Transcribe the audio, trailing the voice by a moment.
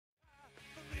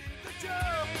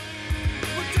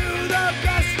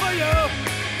podcast for you.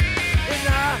 And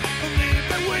I believe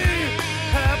that we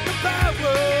have the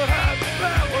power, have the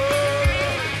power.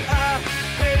 I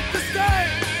hate the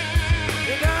state,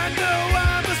 and I know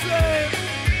I'm a slave.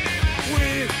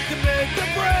 We can make a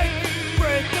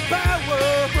break the power,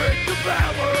 break the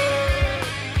power.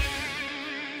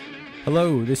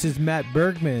 Hello, this is Matt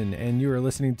Bergman, and you are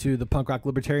listening to the Punk Rock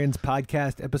Libertarians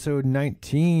Podcast, episode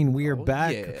 19. We are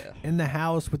back in the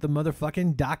house with the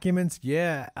motherfucking documents.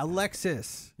 Yeah,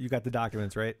 Alexis, you got the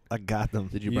documents, right? I got them.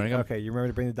 Did you bring them? Okay, you remember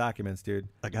to bring the documents, dude.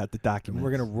 I got the documents.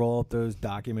 We're going to roll up those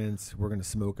documents. We're going to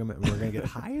smoke them, and we're going to get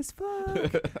high as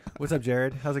fuck. What's up,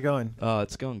 Jared? How's it going?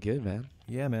 It's going good, man.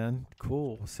 Yeah, man.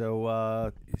 Cool.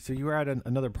 So you were at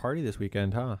another party this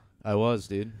weekend, huh? I was,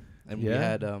 dude. And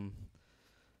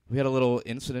we had a little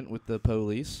incident with the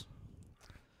police.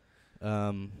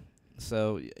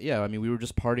 So, yeah, I mean, we were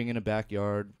just partying in a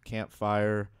backyard,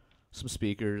 campfire, some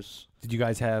speakers. Did you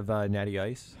guys have Natty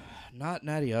Ice? Not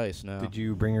Natty Ice, no. Did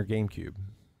you bring your GameCube?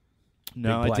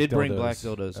 No, I did bring black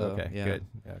dildos, though. Okay, yeah, good.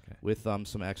 Okay. With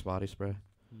some Axe body spray.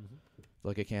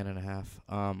 Like a can and a half.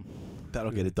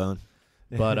 That'll get it done.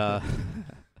 But,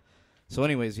 so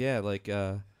anyways, yeah, like,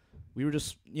 we were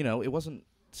just, it wasn't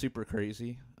super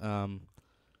crazy.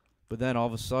 But then all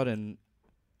of a sudden,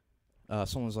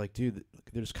 someone was like, dude,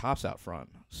 there's cops out front.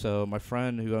 So my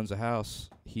friend who owns a house,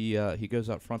 he goes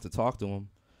out front to talk to him.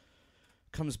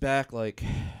 Comes back like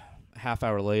a half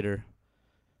hour later.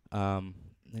 And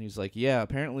he's like, yeah,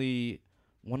 apparently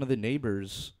one of the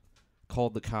neighbors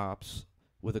called the cops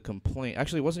with a complaint.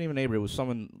 Actually, it wasn't even a neighbor. It was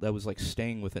someone that was like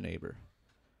staying with a neighbor.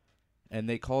 And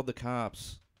they called the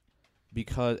cops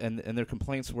because, and their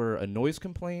complaints were a noise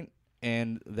complaint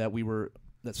and that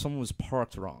someone was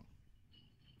parked wrong.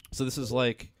 So this is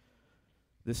like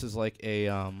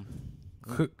a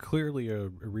clearly a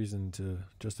reason to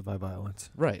justify violence.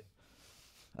 Right.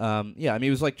 Yeah, I mean, it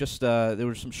was like just there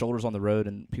were some shoulders on the road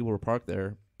and people were parked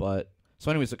there. But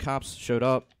so anyways, the cops showed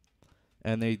up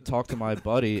and they talked to my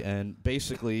buddy and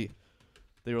basically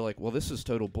they were like, well, this is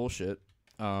total bullshit.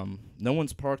 No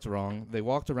one's parked wrong. They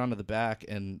walked around to the back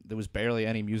and there was barely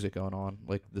any music going on.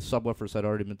 Like the subwoofers had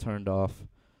already been turned off.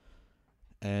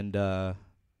 And,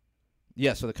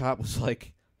 yeah, so the cop was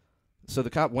like, so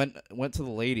the cop went to the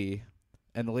lady,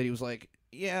 and the lady was like,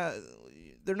 yeah,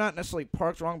 they're not necessarily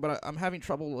parked wrong, but I'm having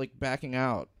trouble, like, backing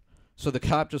out. So the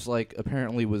cop just, like,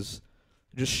 apparently was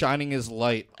just shining his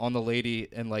light on the lady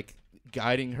and, like,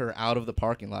 guiding her out of the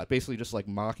parking lot, basically just, like,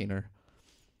 mocking her.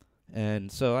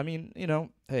 And so, I mean,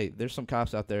 hey, there's some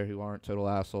cops out there who aren't total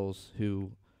assholes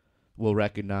who will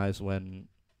recognize when,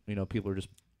 people are just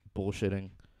bullshitting.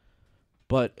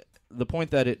 But the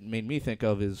point that it made me think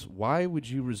of is, why would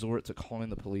you resort to calling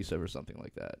the police over something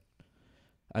like that?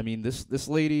 I mean, this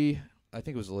lady, I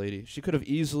think it was a lady, she could have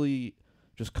easily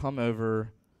just come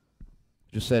over,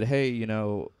 just said, hey,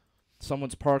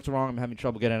 someone's parked wrong, I'm having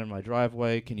trouble getting out of my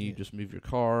driveway, can you just move your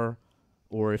car?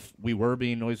 Or if we were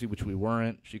being noisy, which we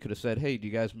weren't, she could have said, hey, do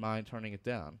you guys mind turning it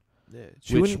down?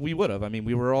 Yeah, which we would have. I mean,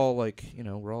 we were all like,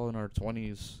 we're all in our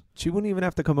 20s. She wouldn't even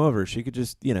have to come over. She could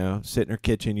just, sit in her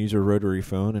kitchen, use her rotary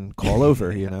phone, and call over,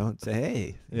 and say,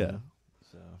 hey. Yeah.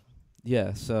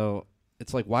 Yeah, so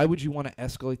it's like, why would you want to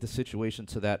escalate the situation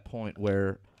to that point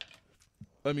where,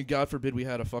 I mean, God forbid we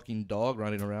had a fucking dog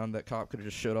running around. That cop could have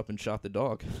just showed up and shot the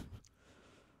dog.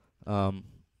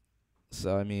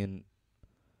 So, I mean,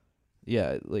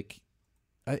 yeah, like,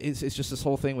 it's just this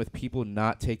whole thing with people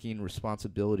not taking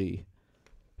responsibility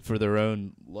for their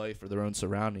own life or their own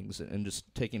surroundings and just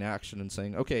taking action and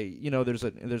saying, okay, there's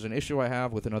an issue I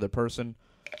have with another person.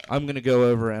 I'm going to go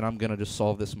over and I'm going to just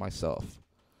solve this myself.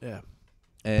 Yeah.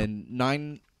 And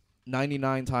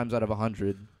 99 times out of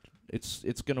 100,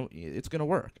 it's going to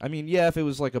work. I mean, yeah, if it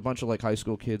was like a bunch of like high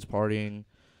school kids partying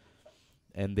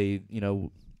and they,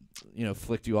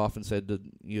 flicked you off and said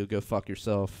to go fuck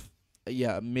yourself.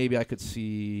 Yeah, maybe I could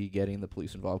see getting the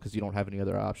police involved because you don't have any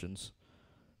other options.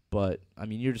 But, I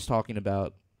mean, you're just talking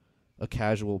about a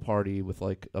casual party with,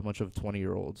 like, a bunch of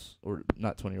 20-year-olds. Or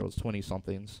not 20-year-olds,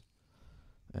 20-somethings.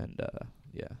 And,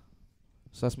 yeah.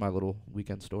 So that's my little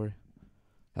weekend story.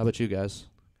 How about you guys?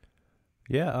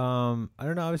 Yeah, I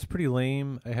don't know. I was pretty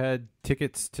lame. I had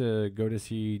tickets to go to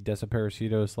see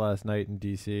Desaparecidos last night in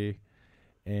D.C.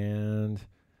 And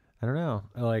I don't know.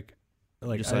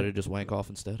 You decided to just wank off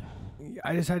instead?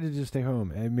 I decided to just stay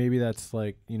home. And maybe that's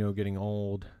like, getting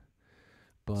old.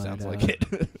 But, sounds like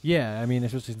it. Yeah, I mean,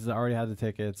 especially since I already had the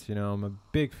tickets. I'm a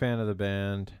big fan of the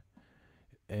band.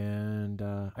 And,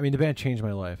 I mean, the band changed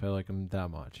my life. I like them that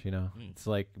much, It's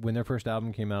like when their first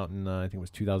album came out in, I think it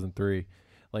was 2003,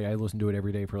 like I listened to it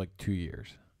every day for like 2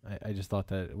 years. I just thought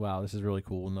that, wow, this is really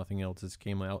cool. Nothing else has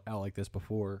came out like this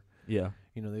before. Yeah.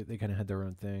 You know, they kind of had their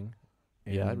own thing.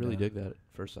 Yeah, I And, really dig that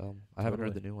first album. I haven't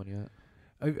heard the new one yet.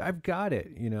 I've got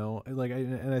it, you know, like,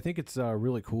 and I think it's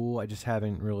really cool. I just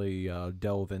haven't really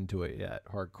delved into it yet,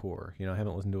 hardcore. You know, I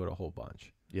haven't listened to it a whole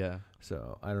bunch. Yeah.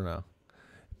 So I don't know,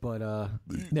 but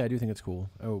yeah, I do think it's cool.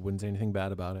 I wouldn't say anything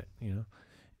bad about it, you know.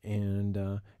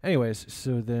 And anyways,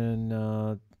 so then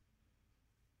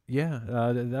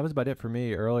that was about it for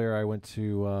me. Earlier, I went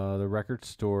to the record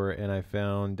store and I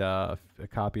found a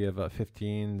copy of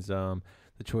 15's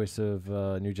The Choice of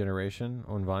New Generation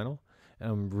on vinyl.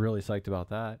 I'm really psyched about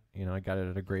that. You know, I got it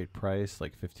at a great price,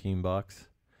 like $15.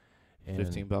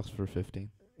 $15 for 15.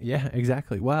 Yeah,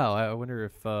 exactly. Wow. I wonder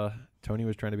if Tony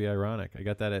was trying to be ironic. I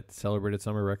got that at Celebrated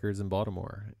Summer Records in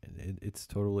Baltimore. It's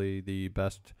totally the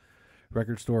best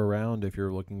record store around if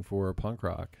you're looking for punk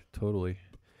rock. Totally.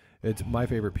 It's my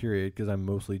favorite period because I'm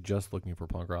mostly just looking for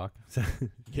punk rock.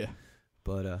 Yeah.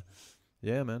 But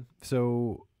yeah, man.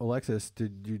 So Alexis,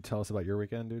 did you tell us about your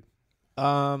weekend, dude?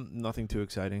 Nothing too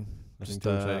exciting. Nothing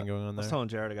too exciting going on I there? was telling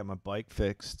Jared I got my bike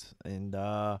fixed, and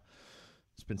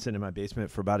it's been sitting in my basement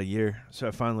for about a year. So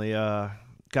I finally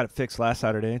got it fixed last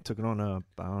Saturday. Took it on a,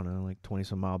 I don't know, like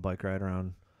 20-some mile bike ride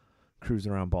around,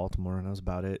 cruising around Baltimore, and that was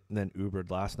about it. And then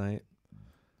Ubered last night.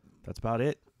 That's about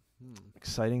it.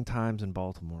 Exciting times in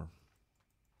Baltimore.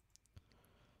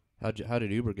 How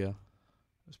did Uber go?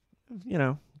 You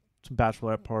know, some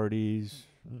bachelorette parties.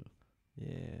 Yeah,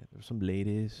 there were some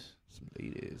ladies.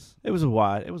 It was a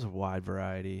wide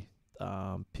variety.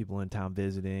 People in town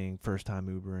visiting, first time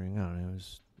Ubering. I don't know. It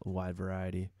was a wide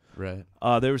variety. Right.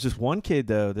 There was this one kid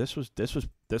though.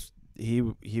 He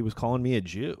was calling me a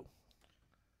Jew.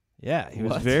 Yeah, he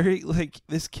was very like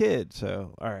this kid.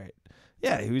 So all right.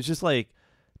 Yeah, he was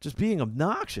just being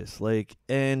obnoxious. Like,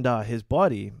 and his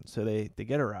buddy. So they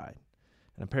get a ride.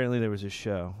 And apparently there was a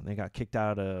show. And they got kicked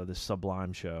out of the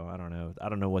Sublime show. I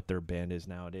don't know what their band is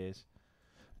nowadays.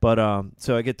 But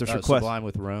so I get this request. Sublime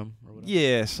with Rome or whatever.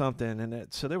 Yeah, something. And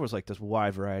so there was like this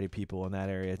wide variety of people in that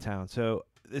area of town. So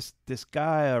this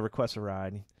guy requests a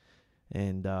ride,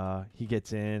 and he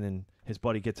gets in, and his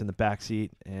buddy gets in the back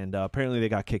seat, and apparently they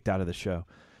got kicked out of the show.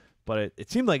 But it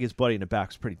seemed like his buddy in the back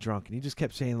was pretty drunk, and he just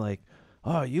kept saying like,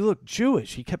 "Oh, you look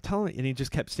Jewish." He kept telling, and he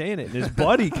just kept saying it. And his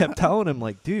buddy kept telling him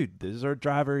like, "Dude, this is our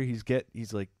driver. He's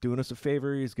like doing us a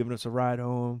favor. He's giving us a ride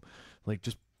home. Like,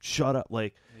 just shut up."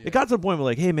 Like, it got to the point where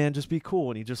like, "Hey man, just be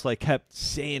cool." And he just like kept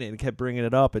saying it and kept bringing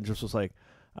it up, and just was like,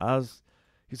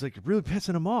 he's like, "You're really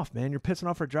pissing him off, man. You're pissing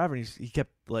off our driver." And he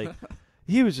kept like,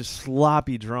 he was just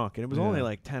sloppy drunk, and it was only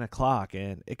like 10 o'clock,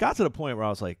 and it got to the point where I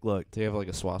was like, "Look, do you have like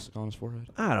a swastika on his forehead?"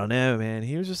 I don't know, man.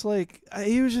 He was just like,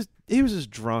 he was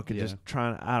just drunk and just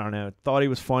trying. I don't know. Thought he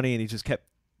was funny, and he just kept.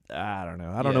 I don't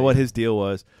know. I don't know what his deal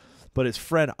was, but his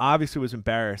friend obviously was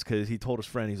embarrassed because he told his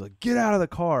friend, he's like, "Get out of the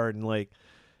car," and like,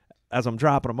 as I'm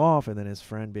dropping him off, and then his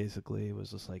friend basically was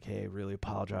just like, "Hey, really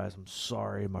apologize. I'm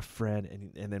sorry, my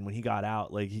friend." And then when he got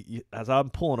out, like, as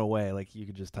I'm pulling away, like, you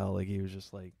could just tell, like, he was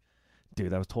just like,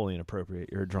 "Dude, that was totally inappropriate.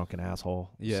 You're a drunken asshole."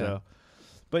 Yeah. So,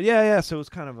 but yeah. So it was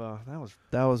kind of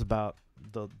that was about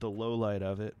the low light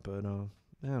of it. But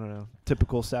I don't know.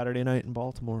 Typical Saturday night in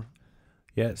Baltimore.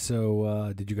 Yeah.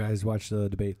 So did you guys watch the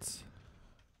debates?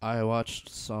 I watched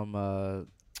some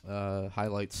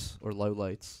highlights or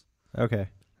lowlights. Okay.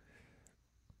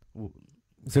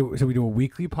 So we do a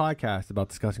weekly podcast about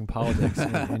discussing politics,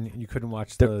 and you couldn't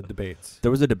watch the debates.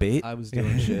 There was a debate. I was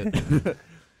doing shit.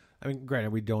 I mean,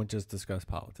 granted, we don't just discuss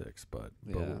politics, but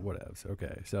whatevs.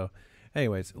 Okay. So,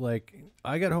 anyways, like,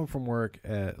 I got home from work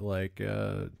at like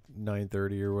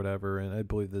 9:30 or whatever, and I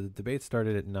believe the debate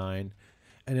started at 9.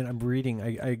 And then I'm reading.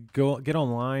 I get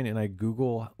online and I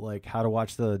Google like how to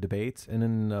watch the debates, and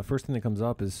then the first thing that comes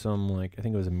up is some like, I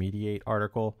think it was a Mediate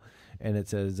article, and it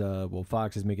says, well,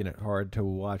 Fox is making it hard to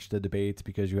watch the debates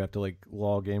because you have to like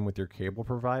log in with your cable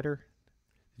provider.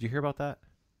 Did you hear about that?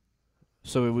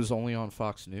 So it was only on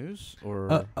Fox News,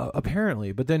 or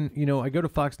apparently. But then, you know, I go to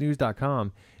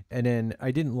foxnews.com, and then I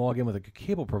didn't log in with a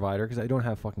cable provider because I don't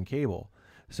have fucking cable.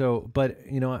 So, but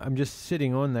you know, I'm just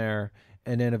sitting on there.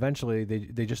 And then eventually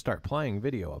they just start playing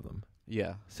video of them.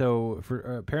 Yeah. So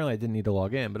apparently I didn't need to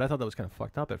log in, but I thought that was kind of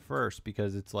fucked up at first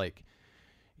because it's like,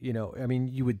 you know, I mean,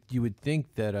 you would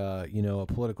think that you know, a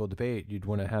political debate, you'd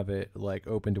want to have it like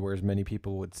open to where as many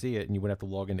people would see it, and you wouldn't have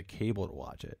to log into cable to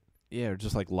watch it. Yeah, or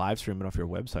just like live stream it off your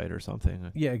website or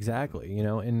something. Yeah, exactly. You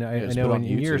know, and I know in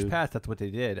years past that's what they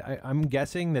did. I'm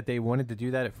guessing that they wanted to do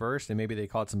that at first, and maybe they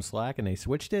caught some slack and they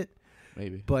switched it.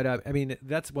 Maybe. But, I mean,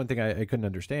 that's one thing I couldn't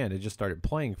understand. It just started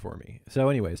playing for me. So,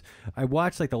 anyways, I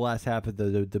watched, like, the last half of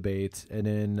the debates, and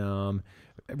then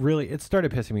really, it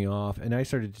started pissing me off, and I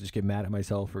started to just get mad at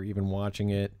myself for even watching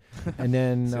it. And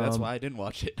then See, that's why I didn't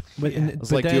watch it. But, I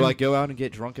was like, do I go out and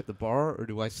get drunk at the bar, or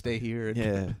do I stay here?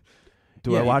 And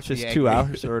Do I watch this 2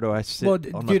 hours, or do I sit on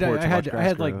the porch I and watch had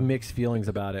grass like grow? mixed feelings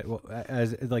about it,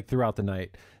 as like throughout the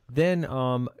night. Then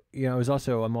I'm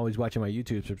always watching my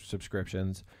YouTube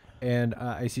subscriptions, and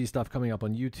I see stuff coming up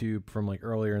on YouTube from like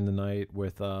earlier in the night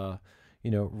with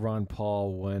Ron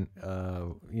Paul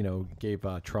gave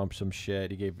Trump some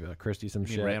shit. He gave Christie some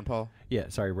shit. Rand Paul? Yeah,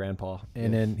 sorry, Rand Paul.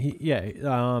 And then It'd be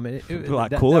a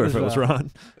lot cooler if it was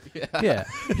Ron. Yeah.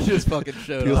 He just fucking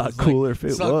showed up. It'd be a lot cooler if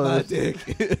it Suck was. my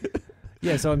dick.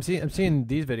 Yeah, so I'm seeing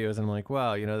these videos, and I'm like,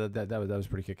 wow, that was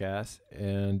pretty kick ass.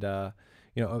 And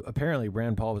apparently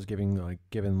Rand Paul was given I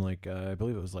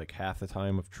believe it was like half the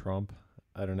time of Trump.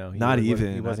 I don't know.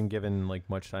 He wasn't given like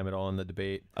much time at all in the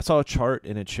debate. I saw a chart,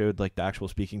 and it showed like the actual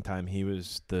speaking time. He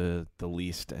was the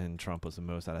least, and Trump was the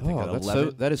most. I think at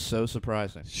 11. That is so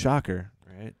surprising. Shocker,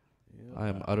 right? I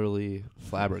am utterly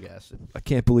flabbergasted. I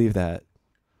can't believe that.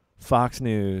 Fox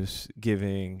News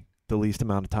giving the least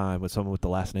amount of time with someone with the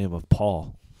last name of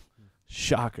Paul.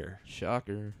 Shocker.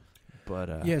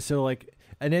 But yeah, so like,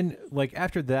 and then like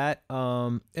after that,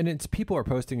 and it's people are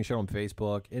posting shit on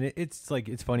Facebook, and it's like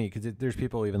it's funny because there's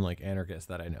people even like anarchists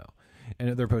that I know,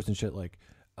 and they're posting shit like,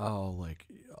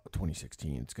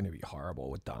 2016 it's gonna be horrible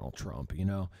with Donald Trump,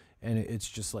 and it's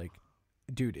just like,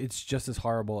 dude, it's just as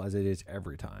horrible as it is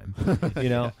every time.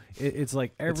 It's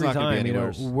like every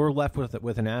time, we're left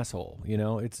with an asshole.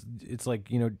 It's like,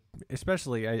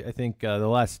 especially I think the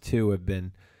last two have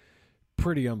been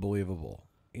pretty unbelievable.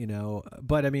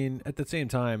 But I mean, at the same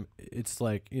time, it's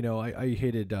like, I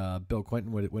hated Bill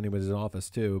Clinton when he was in office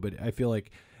too. But I feel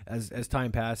like as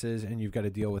time passes and you've got to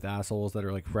deal with assholes that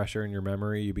are like fresher in your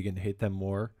memory, you begin to hate them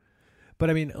more. But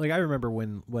I mean, like I remember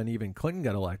when even Clinton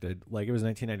got elected, like it was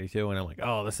 1992, and I'm like,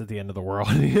 oh, this is the end of the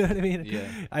world. You know what I mean? Yeah.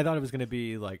 I thought it was going to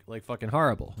be like fucking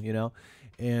horrible,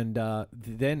 And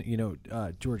then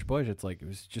George Bush, it's like it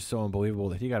was just so unbelievable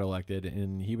that he got elected,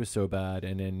 and he was so bad.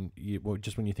 And then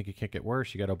just when you think it can't get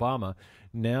worse, you got Obama.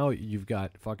 Now you've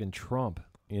got fucking Trump.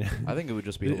 I think it would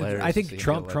just be hilarious. I think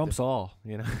trumps all.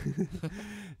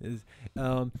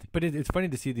 But it's funny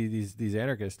to see these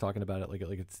anarchists talking about it like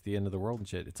it's the end of the world and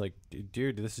shit. It's like,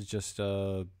 dude, this is just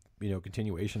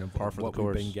continuation of what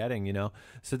we've been getting.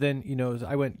 So then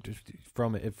I went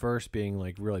from at first being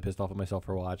like really pissed off at myself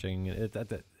for watching it.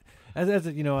 As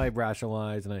I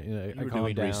rationalized and I calmed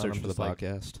doing down. research I'm for the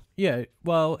podcast. Yeah,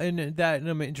 well, and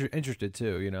I'm interested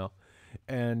too.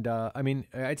 And I mean,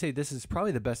 I'd say this is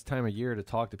probably the best time of year to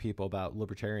talk to people about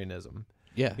libertarianism.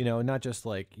 Yeah. Not just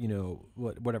like,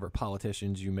 whatever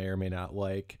politicians you may or may not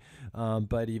like,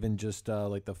 but even just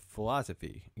like the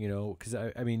philosophy, because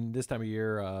I mean, this time of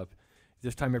year,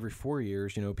 this time every 4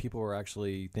 years, people are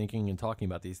actually thinking and talking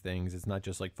about these things. It's not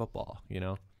just like football,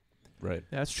 Right.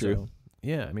 That's true. So,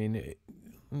 yeah, I mean,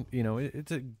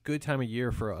 it's a good time of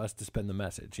year for us to spend the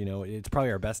message. It's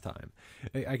probably our best time.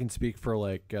 I can speak for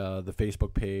like the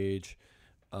Facebook page,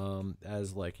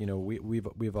 as like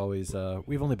we've always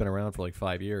we've only been around for like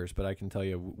 5 years, but I can tell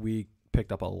you we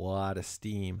picked up a lot of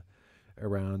steam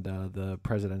around the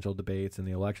presidential debates and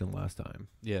the election last time.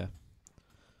 Yeah,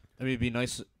 I mean,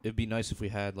 it'd be nice if we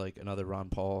had like another Ron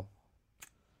Paul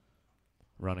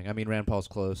running. I mean, Rand Paul's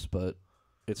close, but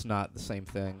it's not the same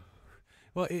thing.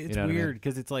 Well, it's weird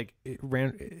because it's like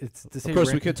it's to say. Of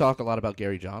course, we could talk a lot about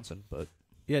Gary Johnson, but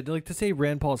yeah, like to say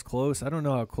Rand Paul's close. I don't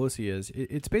know how close he is.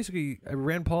 It's basically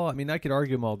Rand Paul. I mean, I could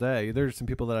argue him all day. There's some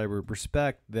people that I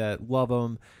respect that love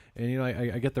him, and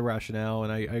I get the rationale,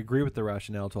 and I agree with the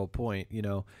rationale to a point.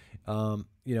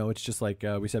 It's just like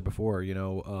we said before.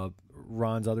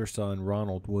 Ron's other son,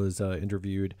 Ronald, was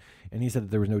interviewed, and he said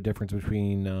that there was no difference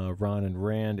between Ron and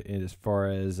Rand as far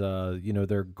as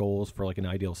their goals for like an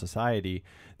ideal society.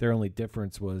 Their only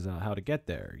difference was how to get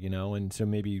there. And so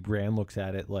maybe Rand looks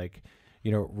at it like,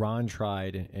 Ron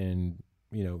tried and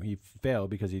he failed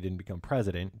because he didn't become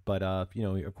president, but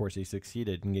of course he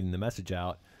succeeded in getting the message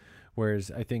out.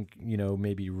 Whereas I think,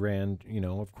 maybe Rand,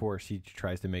 of course he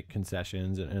tries to make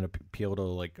concessions and appeal to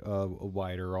like a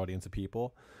wider audience of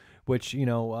people, which,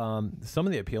 some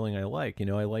of the appealing I like.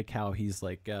 I like how he's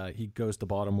like, he goes to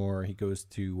Baltimore, he goes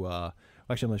to,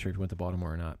 actually I'm not sure if he went to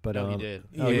Baltimore or not, but no, he did.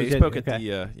 Yeah, he spoke at the,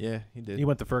 he did. He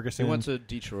went to Ferguson. He went to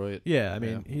Detroit. Yeah, I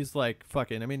mean, he's like,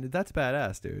 fucking, I mean, that's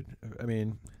badass, dude. I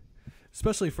mean,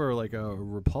 especially for like a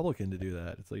Republican to do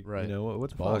that. It's like, right.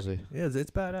 What's ballsy. Yeah,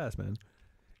 it's badass, man.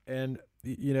 And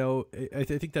I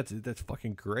think that's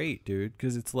fucking great, dude.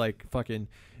 Because it's like fucking.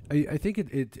 I think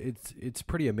it's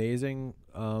pretty amazing.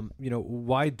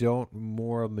 Why don't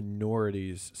more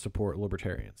minorities support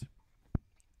libertarians?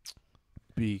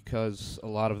 Because a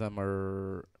lot of them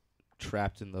are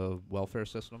trapped in the welfare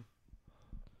system.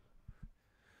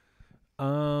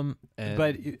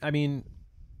 But I mean,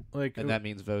 like, and that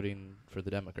means voting for the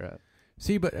Democrat.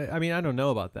 See, but I mean, I don't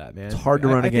know about that, man. It's hard to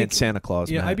run I against think, Santa Claus.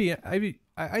 Yeah, Matt.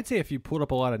 I'd say if you pulled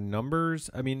up a lot of numbers,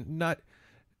 I mean,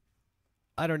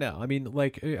 I don't know. I mean,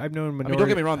 like, I've known minority. I mean, don't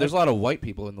get me wrong. There's a lot of white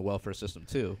people in the welfare system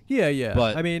too. Yeah.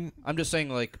 But I mean, I'm just saying,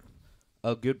 like,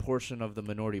 a good portion of the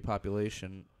minority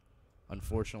population,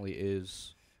 unfortunately,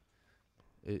 is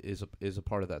a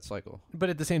part of that cycle. But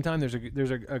at the same time,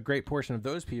 there's a great portion of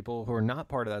those people who are not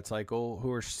part of that cycle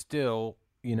who are still,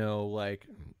 like,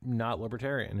 not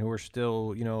libertarian, who are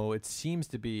still, it seems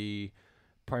to be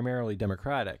primarily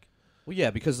Democratic. Well,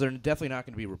 yeah, because they're definitely not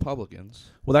going to be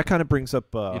Republicans. Well, that kind of brings up.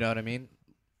 You know what I mean?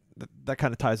 That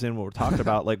kind of ties in what we're talking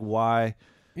about, like why.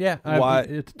 Yeah, why?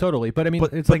 It's totally. But I mean,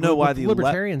 it's but like no, why with the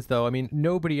libertarians though. I mean,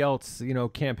 nobody else,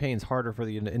 campaigns harder for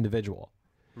the individual.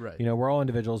 Right. We're all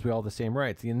individuals. We all have the same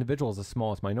rights. The individual is the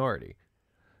smallest minority.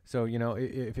 So,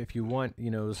 if you want,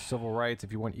 civil rights,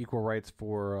 if you want equal rights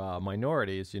for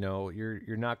minorities,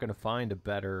 you're not going to find a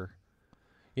better,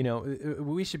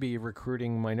 we should be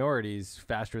recruiting minorities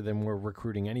faster than we're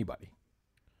recruiting anybody.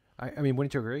 I mean,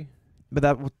 wouldn't you agree?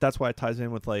 But that's why it ties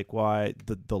in with, like, why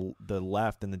the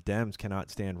left and the Dems cannot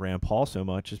stand Rand Paul so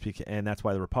much, and that's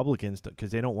why the Republicans,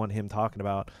 because they don't want him talking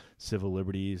about civil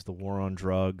liberties, the war on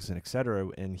drugs, and et cetera.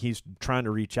 And he's trying to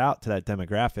reach out to that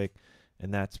demographic,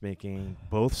 and that's making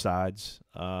both sides,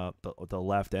 the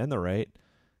left and the right,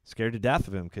 scared to death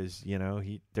of him because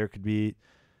there could be,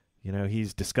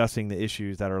 he's discussing the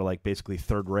issues that are, like, basically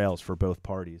third rails for both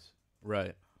parties.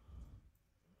 Right.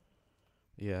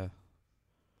 Yeah.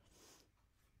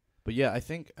 But yeah, I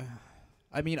think,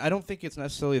 I mean, I don't think it's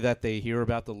necessarily that they hear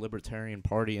about the Libertarian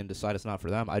Party and decide it's not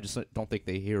for them. I just don't think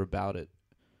they hear about it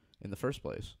in the first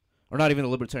place. Or not even the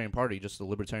Libertarian Party, just the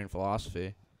Libertarian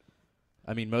philosophy.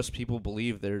 I mean, most people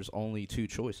believe there's only two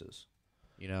choices,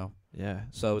 Yeah.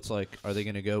 So it's like, are they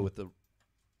going to go with the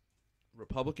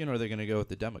Republican or are they going to go with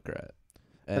the Democrat?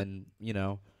 And,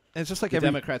 and it's just like the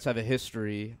Democrats have a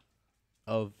history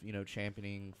of,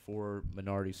 championing for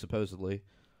minorities, supposedly.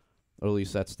 Or at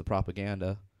least that's the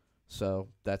propaganda. So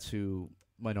that's who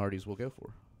minorities will go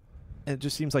for. And it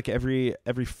just seems like every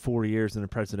 4 years in the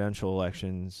presidential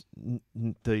elections,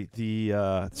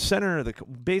 the center,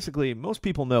 basically most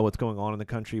people know what's going on in the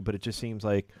country, but it just seems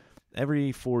like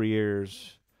every 4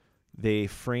 years they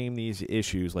frame these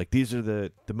issues like these are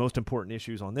the most important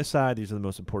issues on this side, these are the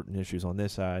most important issues on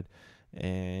this side,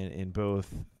 and in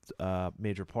both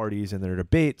major parties in their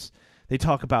debates, they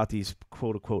talk about these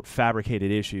quote-unquote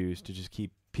fabricated issues to just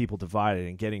keep people divided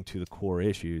and getting to the core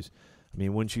issues. I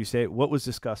mean, wouldn't you say, what was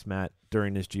discussed, Matt,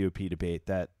 during this GOP debate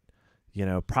that,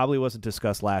 probably wasn't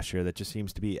discussed last year, that just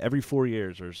seems to be every 4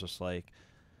 years there's just like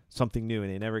something new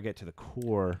and they never get to the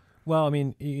core? Well, I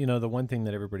mean, the one thing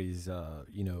that everybody's,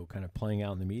 kind of playing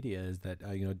out in the media is that,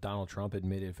 Donald Trump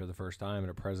admitted for the first time in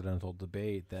a presidential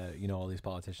debate that, all these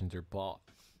politicians are bought.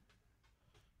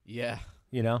 Yeah.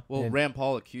 Well, Rand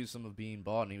Paul accused him of being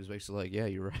bought, and he was basically like, yeah,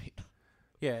 you're right.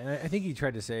 Yeah, and I think he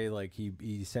tried to say, like,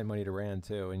 he sent money to Rand,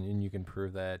 too, and you can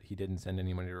prove that he didn't send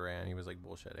any money to Rand. He was, like,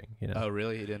 bullshitting, Oh,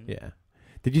 really? He didn't? Yeah.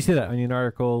 Did you see that Onion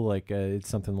article? Like, it's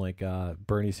something like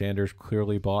Bernie Sanders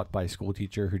clearly bought by a school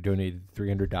teacher who donated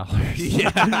 $300.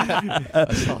 Yeah.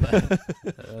 I saw that.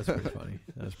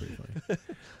 That's pretty funny.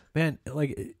 Man,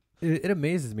 like, it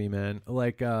amazes me, man.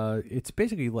 Like, it's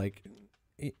basically like,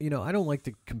 I don't like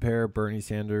to compare Bernie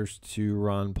Sanders to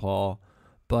Ron Paul,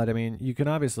 but I mean, you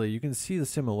can see the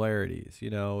similarities.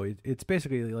 It's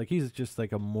basically like he's just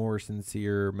like a more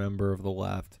sincere member of the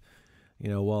left.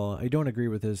 While I don't agree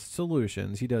with his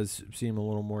solutions, he does seem a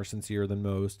little more sincere than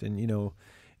most, and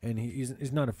and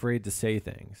he's not afraid to say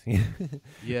things.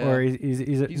 Yeah, or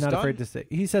he's not afraid to say.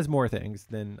 He says more things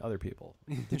than other people.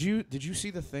 Did you see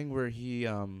the thing where he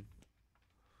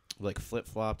like flip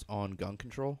flopped on gun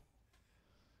control?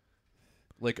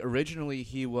 Like, originally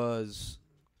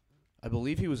I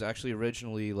believe he was actually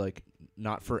originally, like,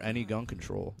 not for any gun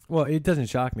control. Well, it doesn't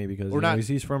shock me because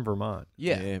he's from Vermont.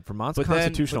 Yeah. Vermont's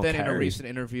constitutional But then in a carry. recent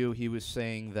interview, he was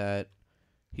saying that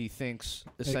he thinks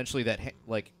essentially that,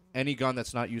 like, any gun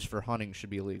that's not used for hunting should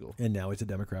be illegal. And now he's a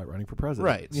Democrat running for president.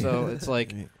 Right. So it's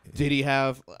like, did he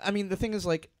have... I mean, the thing is,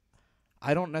 like,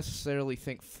 I don't necessarily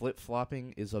think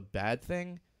flip-flopping is a bad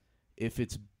thing if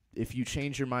you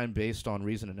change your mind based on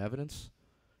reason and evidence.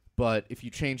 But if you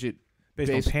change it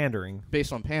based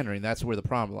on pandering, that's where the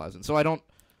problem lies. And so I don't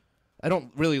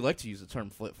really like to use the term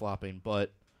flip-flopping,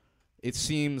 but it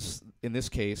seems in this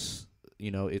case,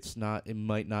 it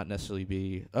might not necessarily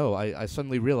be, I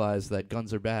suddenly realized that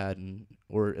guns are bad and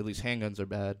or at least handguns are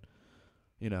bad,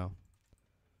 you know.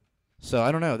 So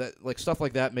I don't know, that like stuff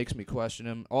like that makes me question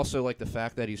him. Also, like the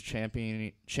fact that he's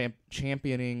championing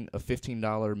a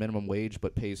 $15 minimum wage,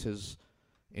 but pays his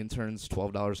interns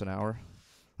 $12 an hour,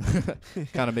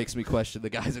 kind of makes me question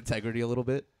the guy's integrity a little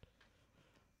bit.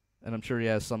 And I'm sure he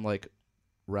has some like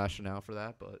rationale for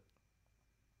that, but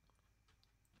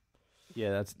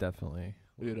yeah, that's definitely,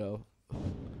 you know.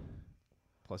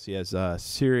 Plus, he has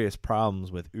serious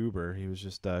problems with Uber. He was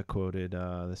just quoted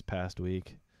this past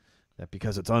week that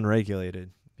because it's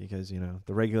unregulated, because, you know,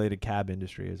 the regulated cab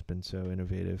industry has been so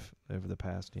innovative over the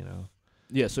past, you know.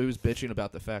 Yeah, so he was bitching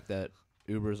about the fact that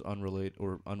Uber's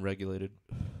unregulated.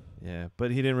 Yeah,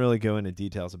 but he didn't really go into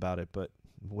details about it. But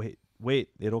wait,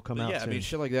 it'll come out yeah, soon. I mean,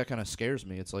 shit like that kind of scares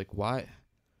me. It's like, why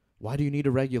do you need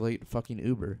to regulate fucking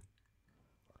Uber?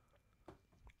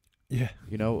 yeah.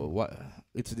 You know what?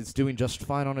 It's doing just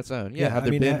fine on its own. Yeah, Yeah, have I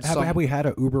there mean, been have we had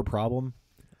an Uber problem?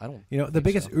 I don't. You know, the think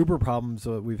biggest so. Uber problems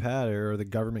that we've had are the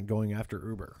government going after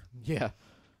Uber. Yeah,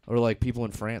 or like people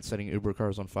in France setting Uber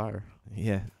cars on fire.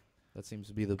 Yeah, That seems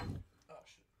to be the.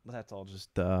 that's all just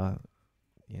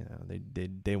you know,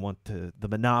 they want the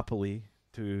monopoly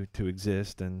to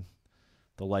exist and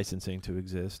the licensing to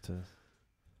exist.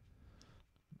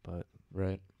 But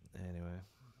Right. anyway,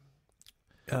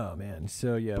 Oh man.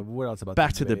 So yeah, what else about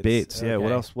back the to debates. Yeah,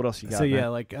 Okay. what else you got? So yeah,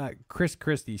 man? like Chris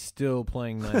Christie still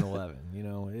playing 9/11. You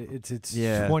know, it's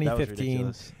Yeah, that was 2015,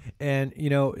 ridiculous. and you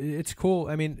know it's cool.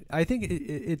 I mean, I think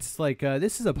it's like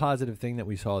this is a positive thing that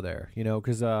we saw there. You know,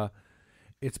 because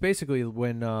it's basically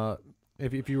when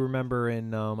if you remember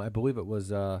in I believe it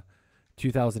was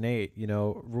 2008. You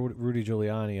know, Rudy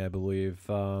Giuliani, I believe.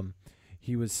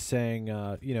 He was saying,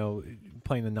 you know,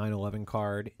 playing the 9/11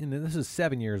 card, and then this is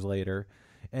 7 years later,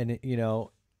 and you know,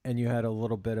 and you had a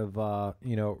little bit of,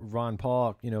 you know, Ron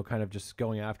Paul, you know, kind of just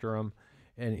going after him,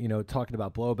 and you know, talking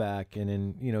about blowback, and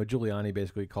then you know, Giuliani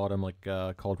basically called him like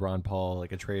called Ron Paul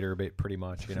like a traitor, pretty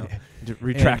much, you know. To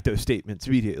retract those statements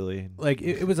immediately. Like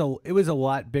it was a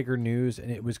lot bigger news, and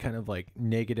it was kind of like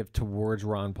negative towards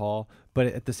Ron Paul. But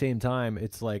at the same time,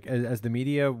 it's like as the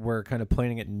media were kind of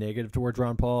playing it negative towards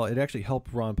Ron Paul, it actually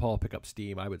helped Ron Paul pick up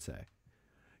steam, I would say,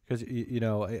 because you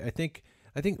know I think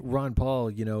Ron Paul,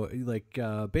 you know, like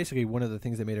basically one of the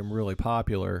things that made him really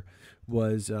popular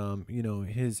was you know,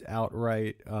 his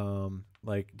outright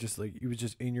like just like he was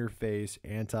just in your face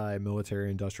anti-military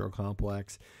industrial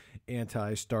complex,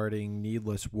 anti-starting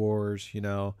needless wars, you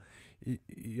know.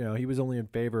 You know, he was only in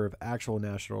favor of actual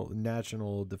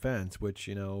national defense, which,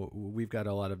 you know, we've got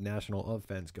a lot of national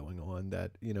offense going on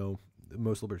that, you know,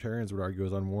 most libertarians would argue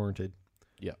is unwarranted.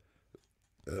 Yeah.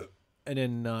 And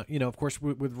then, you know, of course,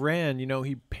 with Rand, you know,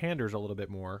 he panders a little bit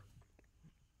more.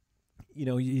 You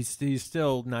know, he's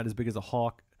still not as big as a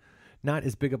hawk, not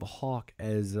as big of a hawk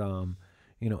as,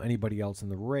 you know, anybody else in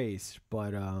the race,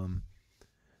 but,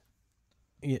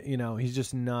 you know, he's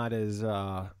just not as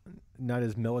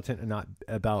militant and not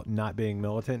about not being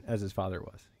militant as his father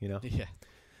was, you know? Yeah.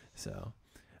 So,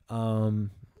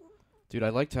 Dude, I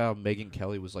liked how Megyn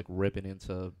Kelly was like ripping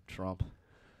into Trump.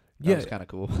 That yeah, was kind of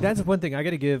cool. that's one thing I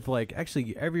got to give. Like,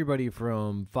 actually, everybody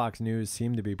from Fox News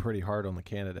seemed to be pretty hard on the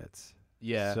candidates.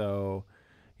 Yeah. So,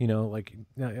 you know, like,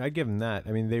 I give him that.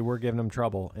 I mean, they were giving him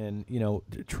trouble, and you know,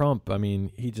 Trump. I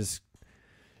mean, he just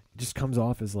comes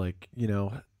off as like, you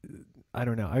know, I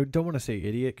don't know. I don't want to say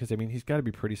idiot because I mean he's got to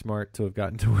be pretty smart to have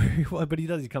gotten to where he was, but he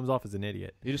does. He comes off as an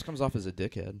idiot. He just comes off as a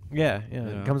dickhead. Yeah. You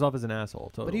know? He comes off as an asshole.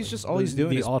 Totally. But he's just all he's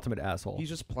doing the is ultimate asshole. He's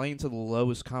just playing to the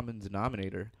lowest common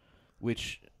denominator,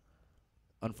 which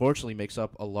unfortunately makes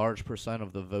up a large percent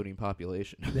of the voting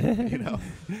population. You know,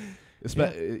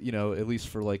 you know, at least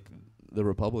for like the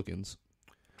Republicans.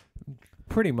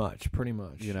 Pretty much.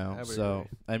 You know, I would so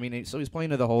agree. I mean, so he's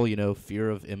playing to the whole, you know, fear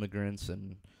of immigrants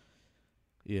and,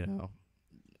 you know,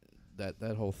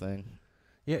 that whole thing.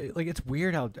 Yeah, like it's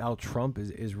weird how Trump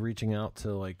is reaching out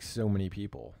to like so many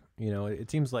people. You know,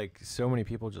 it seems like so many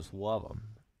people just love him,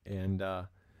 and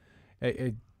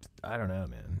I don't know,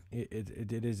 man.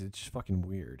 It's just fucking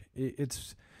weird.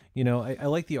 It's you know, I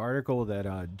like the article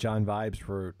that John Vibes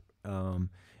wrote,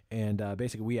 and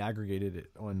basically we aggregated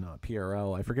it on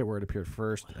PRL. I forget where it appeared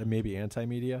first, maybe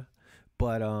Anti-Media,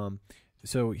 but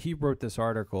so he wrote this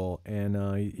article, and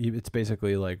it's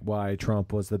basically like why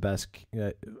Trump was the best,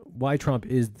 why Trump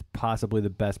is possibly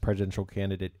the best presidential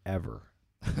candidate ever.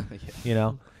 Yeah. You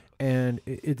know, And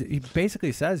he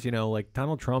basically says, like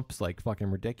Donald Trump's like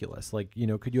fucking ridiculous. Like,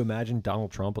 could you imagine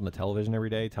Donald Trump on the television every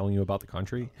day telling you about the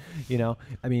country?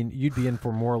 I mean, you'd be in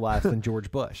for more laughs than George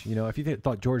Bush. If you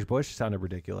thought George Bush sounded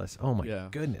ridiculous, oh my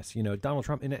goodness, Donald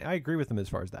Trump. And I agree with him as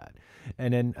far as that.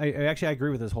 And then I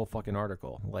agree with his whole fucking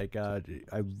article. Like, I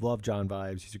love John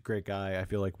Vibes. He's a great guy. I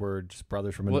feel like we're just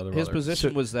brothers from another mother. His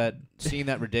position was that seeing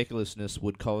that ridiculousness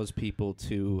would cause people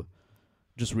to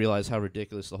just realize how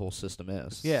ridiculous the whole system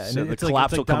is. Yeah, and so it's the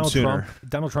collapse will come sooner.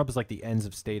 Donald Trump is like the ends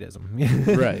of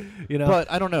statism, right? But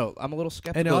I don't know. I'm a little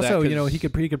skeptical. And also, he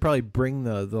could probably bring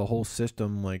the whole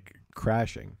system like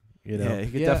crashing.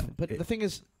 Yeah, but the thing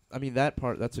is, I mean,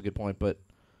 that's a good point. But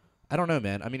I don't know,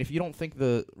 man. I mean, if you don't think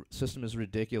the system is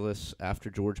ridiculous after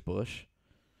George Bush,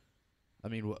 I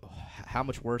mean, how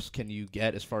much worse can you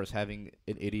get as far as having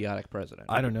an idiotic president?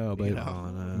 I don't know,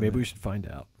 but maybe we should find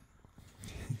out.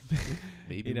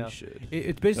 Maybe we should.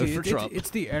 It's basically it's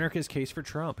the anarchist case for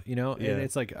Trump, and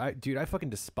it's like, I fucking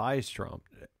despise Trump,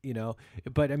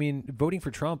 But I mean, voting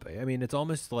for Trump, I mean, it's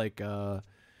almost like, who's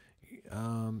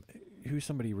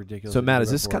somebody ridiculous? So Matt, is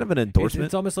this kind of an endorsement?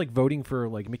 It's almost like voting for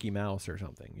like Mickey Mouse or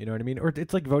something. You know what I mean? Or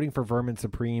it's like voting for Vermin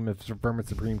Supreme if Vermin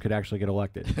Supreme could actually get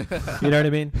elected. You know what I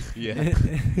mean? Yeah.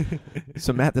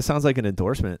 So Matt, this sounds like an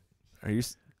endorsement. Are you?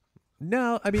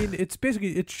 No, I mean, it's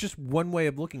just one way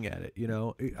of looking at it.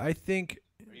 I think.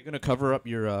 Are you going to cover up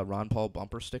your Ron Paul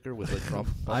bumper sticker with a Trump?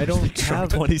 I don't have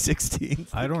 2016.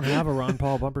 I don't have a Ron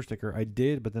Paul bumper sticker. I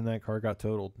did, but then that car got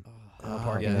totaled in a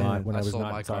parking lot when I was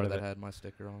not inside of it. That had my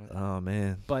sticker on it. Oh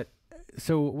man. But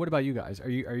so, what about you guys? Are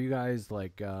you guys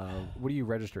like what are you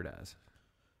registered as?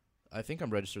 I think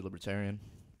I'm registered libertarian.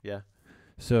 Yeah.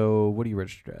 So what are you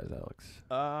registered as, Alex?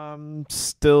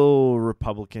 Still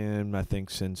Republican, I think,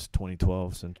 since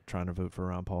 2012, since trying to vote for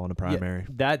Ron Paul in the primary.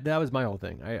 Yeah, that was my whole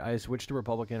thing. I switched to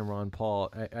Republican and Ron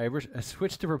Paul. I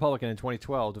switched to Republican in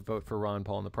 2012 to vote for Ron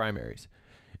Paul in the primaries.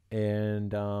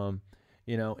 And, in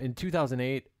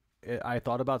 2008, I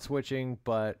thought about switching,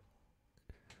 but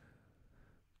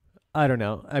I don't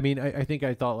know. I mean, I think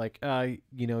I thought like,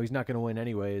 he's not going to win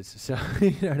anyways. So,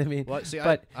 you know what I mean? Well, see,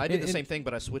 but I did the same thing,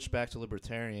 but I switched back to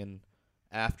libertarian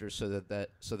after so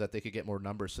that they could get more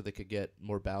numbers, so they could get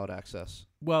more ballot access.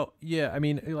 Well, yeah, I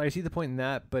mean, I see the point in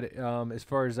that, but as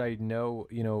far as I know,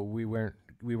 we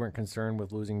weren't concerned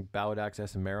with losing ballot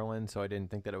access in Maryland, so I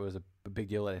didn't think that it was a big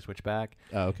deal that I switched back.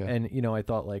 Oh, okay. And I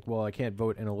thought like, well, I can't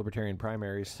vote in a libertarian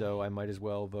primary, so I might as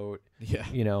well vote. Yeah.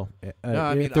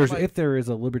 If there is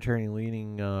a libertarian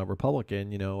leaning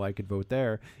Republican, I could vote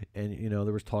there. And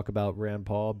there was talk about Rand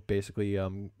Paul. Basically,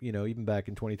 even back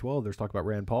in 2012, there's talk about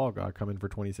Rand Paul coming for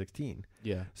 2016.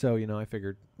 Yeah. So I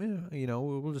figured,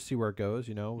 we'll just see where it goes.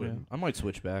 Yeah. I might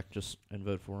switch back and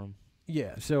vote for him.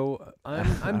 Yeah, so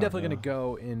I'm definitely going to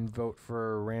go and vote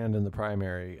for Rand in the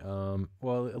primary.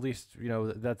 Well, at least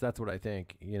that's what I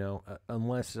think.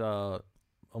 Unless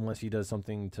he does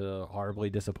something to horribly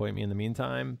disappoint me in the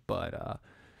meantime. But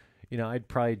I'd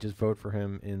probably just vote for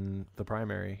him in the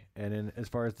primary. And then as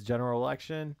far as the general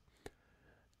election,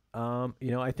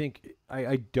 I think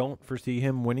I don't foresee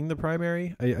him winning the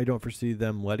primary. I don't foresee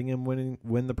them letting him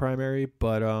win the primary.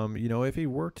 But if he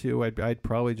were to, I'd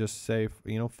probably just say,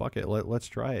 fuck it, let's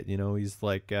try it. He's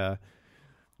like the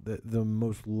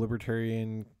most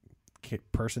libertarian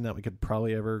person that we could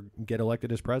probably ever get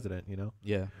elected as president.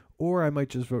 Yeah. Or I might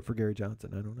just vote for Gary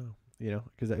Johnson. I don't know.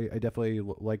 Because I definitely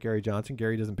like Gary Johnson.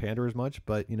 Gary doesn't pander as much,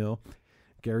 but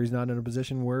Gary's not in a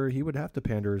position where he would have to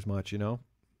pander as much.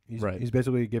 He's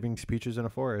basically giving speeches in a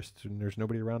forest, and there's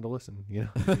nobody around to listen.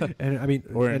 And I mean,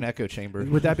 or in an echo chamber.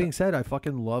 With that being said, I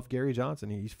fucking love Gary Johnson.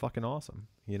 He's fucking awesome.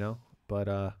 But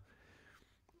I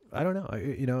don't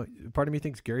know. Part of me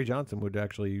thinks Gary Johnson would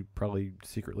actually probably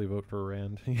secretly vote for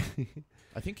Rand.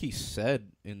 I think he said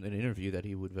in an interview that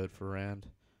he would vote for Rand.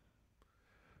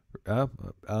 I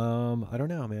don't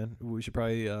know, man. We should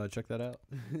probably check that out.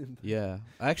 Yeah,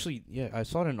 I saw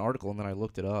it in an article and then I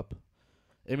looked it up.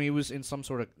 I mean, it was in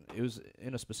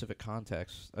a specific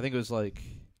context. I think it was like,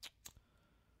 he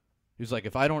was like,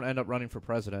 if I don't end up running for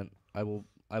president, I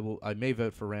may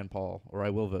vote for Rand Paul, or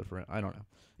I will vote for him. I don't know.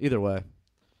 Either way.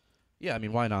 Yeah, I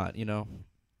mean, why not, I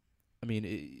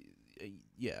mean,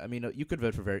 you could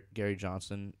vote for Gary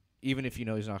Johnson, even if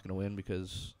he's not going to win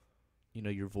because,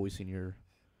 you're voicing your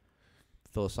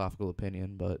philosophical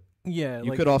opinion, but yeah,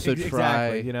 you could also try,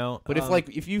 exactly, But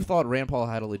if you thought Rand Paul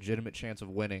had a legitimate chance of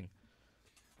winning,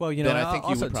 well, then I think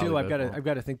also you would too, I've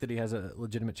got to think that he has a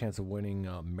legitimate chance of winning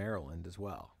Maryland as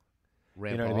well.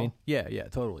 Rand Paul? What I mean? Yeah,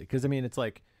 totally. Because I mean, it's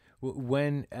like,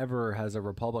 whenever has a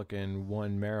Republican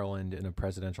won Maryland in a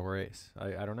presidential race?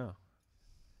 I don't know.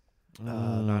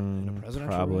 Not in a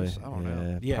presidential probably. race? I don't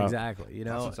know. Yeah, exactly. You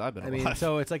Not know, since I've been I mean, alive.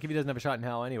 so it's like if he doesn't have a shot in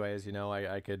hell, anyways. You know,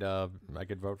 I could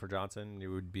vote for Johnson. It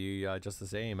would be just the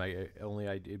same.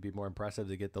 It'd be more impressive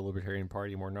to get the Libertarian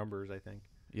Party more numbers, I think.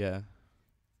 Yeah.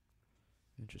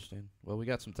 Interesting. Well, we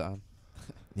got some time.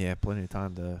 Yeah, plenty of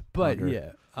time to. But ponder.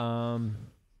 yeah.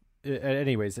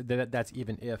 Anyways, that's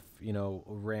even if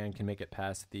Rand can make it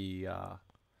past the.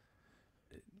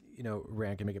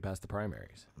 Rand can make it past the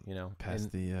primaries.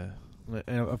 Past and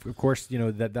of course,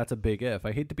 that's a big if.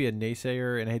 I hate to be a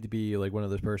naysayer, and I hate to be like one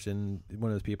of those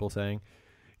people saying,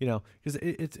 because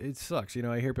it sucks.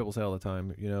 I hear people say all the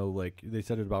time, like they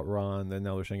said it about Ron, then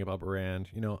now they're saying about Rand.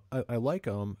 I like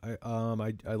him.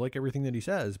 I like everything that he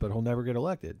says, but he'll never get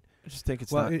elected. I just think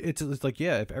it's it's like,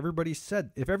 yeah, if everybody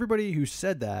who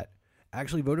said that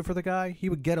actually voted for the guy, he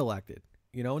would get elected.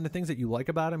 And the things that you like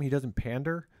about him, he doesn't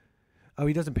pander. Oh,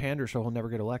 he doesn't pander, so he'll never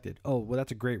get elected. Oh, well,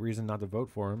 that's a great reason not to vote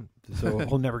for him, so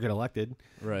he'll never get elected.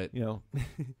 Right.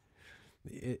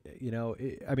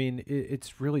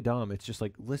 It's really dumb. It's just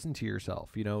like, listen to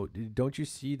yourself. Don't you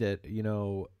see that?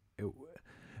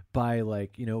 By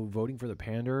voting for the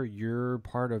pander, you're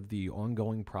part of the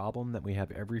ongoing problem that we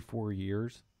have every 4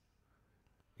 years.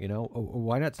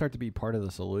 Why not start to be part of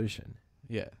the solution?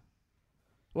 Yeah.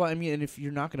 Well, I mean, and if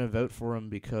you're not going to vote for him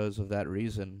because of that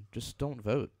reason, just don't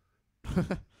vote.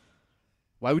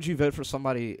 Why would you vote for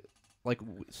somebody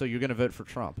so you're going to vote for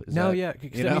Trump?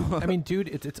 I mean, dude,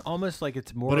 it's almost like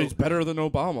it's more. But he's better than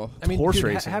Obama. I mean, horse dude,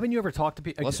 racing. Haven't you ever talked to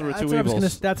people? Lesser of two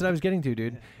evils. That's what I was getting to,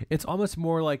 dude. It's almost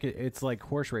more like it's like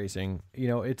horse racing.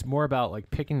 It's more about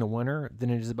like picking the winner than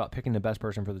it is about picking the best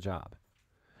person for the job.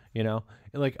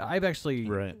 Like I've actually,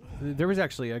 right. There was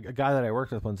actually a guy that I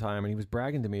worked with one time, and he was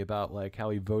bragging to me about like how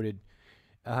he voted,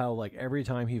 how like every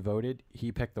time he voted,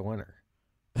 he picked the winner.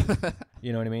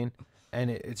 You know what I mean? And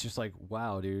it's just like,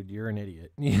 wow, dude, you're an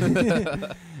idiot.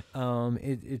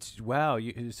 It's wow.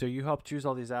 So you helped choose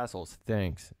all these assholes.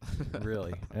 Thanks,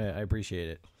 really, I appreciate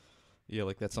it. Yeah,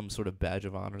 like that's some sort of badge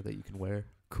of honor that you can wear.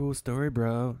 Cool story,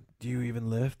 bro. Do you even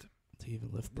lift? Do you even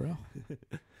lift, bro?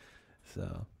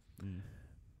 So,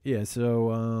 yeah.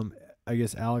 So, I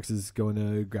guess Alex is going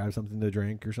to grab something to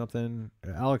drink or something.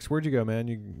 Alex, where'd you go, man?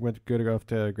 You went to go off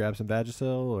to grab some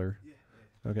Vagisil, or?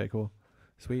 Yeah. Okay, cool.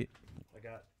 Sweet. I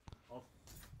got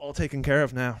all taken care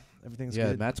of now. Everything's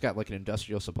good. Matt's got like an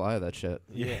industrial supply of that shit.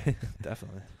 Yeah,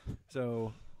 definitely.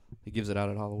 So he gives it out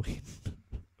at Halloween.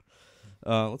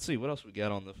 Let's see what else we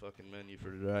got on the fucking menu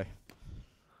for today.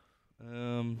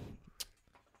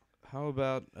 How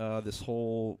about this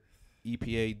whole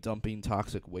EPA dumping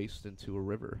toxic waste into a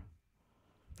river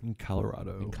in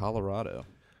Colorado?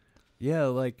 Yeah,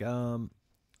 like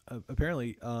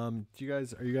apparently,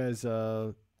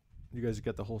 you guys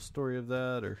get the whole story of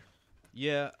that, or?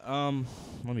 Yeah,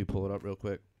 let me pull it up real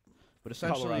quick. But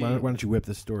essentially, why don't you whip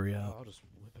this story out? I'll just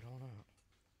whip it on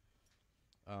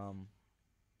out.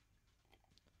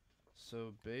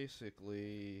 So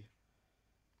basically,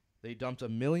 they dumped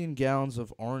 1 million gallons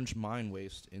of orange mine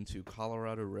waste into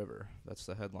Colorado River. That's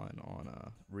the headline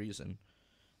on Reason.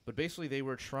 But basically, they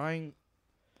were trying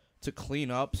to clean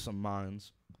up some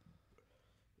mines,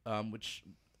 which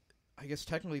I guess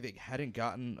technically they hadn't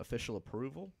gotten official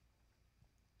approval,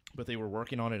 but they were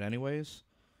working on it anyways.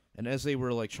 And as they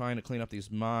were like trying to clean up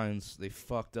these mines, they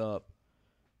fucked up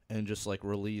and just like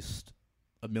released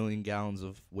 1 million gallons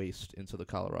of waste into the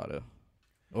Colorado,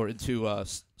 or into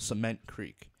Cement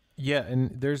Creek. Yeah,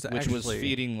 and there's which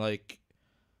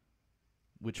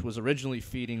was originally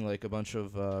feeding like a bunch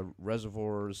of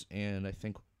reservoirs and I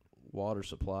think water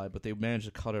supply, but they managed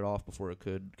to cut it off before it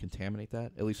could contaminate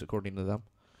that, at least according to them.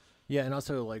 Yeah, and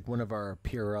also like one of our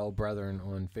PRL brethren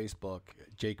on Facebook,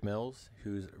 Jake Mills,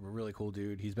 who's a really cool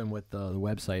dude. He's been with the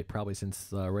website probably since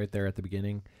right there at the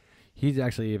beginning. He's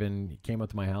actually even came up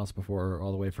to my house before,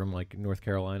 all the way from like North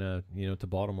Carolina, to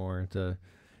Baltimore to,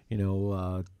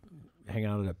 hang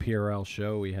out at a PRL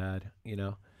show we had,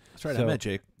 That's right. I met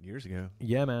Jake years ago.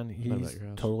 Yeah, man. He's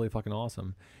totally fucking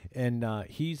awesome. And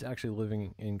he's actually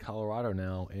living in Colorado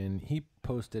now, and he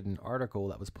posted an article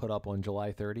that was put up on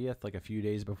July 30th, like a few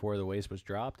days before the waste was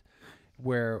dropped,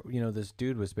 where, this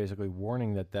dude was basically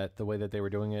warning that the way that they were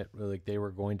doing it, like they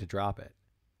were going to drop it.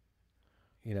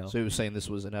 So he was saying this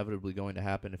was inevitably going to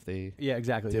happen if they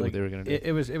exactly did what they were going to do.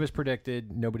 It was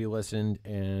predicted. Nobody listened,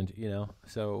 and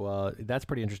so that's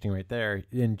pretty interesting right there.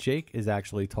 And Jake is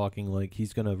actually talking like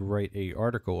he's going to write a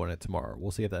article on it tomorrow. We'll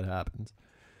see if that happens.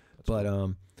 But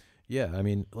cool. Yeah, I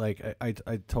mean, like I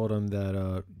told him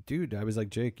that, dude, I was like,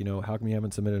 Jake, how come you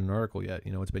haven't submitted an article yet?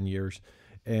 It's been years.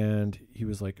 And he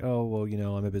was like, oh, well,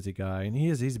 I'm a busy guy, and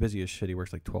he's busy as shit. He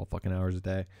works like 12 fucking hours a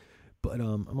day. But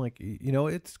I'm like,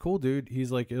 it's cool, dude.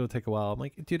 He's like, it'll take a while. I'm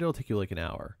like, dude, it'll take you like an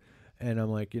hour. And I'm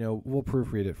like, we'll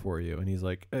proofread it for you. And he's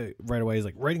like, right away, he's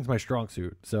like, writing's my strong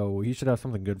suit, so he should have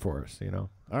something good for us, All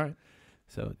right.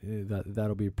 So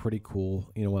that'll be pretty cool.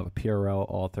 We'll have a PRL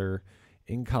author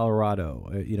in Colorado.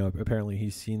 Apparently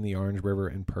he's seen the Orange River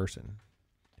in person.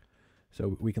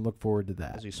 So we can look forward to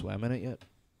that. Has he swam in it yet?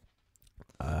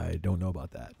 I don't know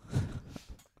about that.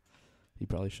 He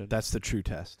probably should. That's the true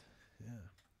test. Yeah.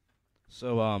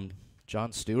 So,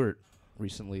 Jon Stewart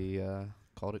recently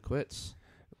called it quits.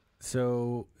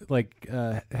 So,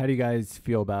 how do you guys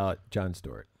feel about Jon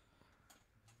Stewart?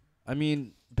 I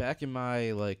mean, back in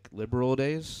my liberal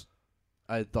days,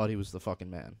 I thought he was the fucking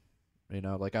man.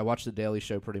 I watched The Daily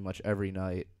Show pretty much every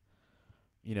night.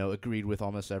 Agreed with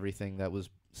almost everything that was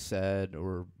said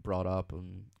or brought up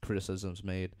and criticisms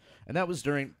made. And that was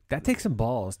during... That takes some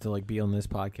balls to be on this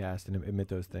podcast and admit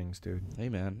those things, dude. Hey,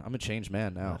 man, I'm a changed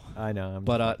man now. I know.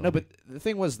 But the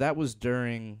thing was, that was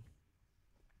during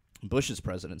Bush's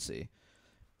presidency,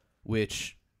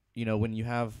 which, when you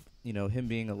have, him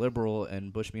being a liberal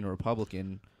and Bush being a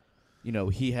Republican,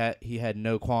 he had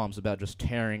no qualms about just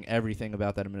tearing everything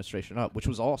about that administration up, which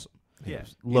was awesome. Yeah.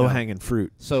 Low-hanging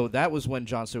fruit. So that was when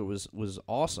Jon Stewart was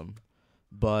awesome.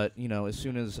 But, as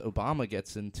soon as Obama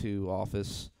gets into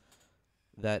office,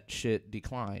 that shit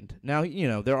declined. Now,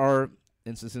 there are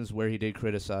instances where he did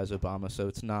criticize Obama, so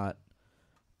it's not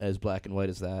as black and white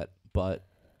as that. But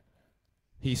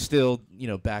he still,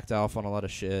 backed off on a lot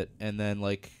of shit. And then,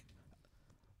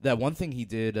 that one thing he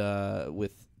did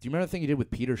with... Do you remember the thing he did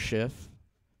with Peter Schiff,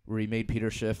 where he made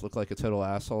Peter Schiff look like a total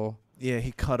asshole? Yeah,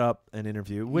 he cut up an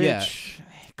interview, which,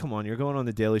 come on, you're going on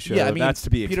The Daily Show. Yeah, I mean, that's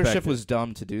to be Peter expected. Schiff was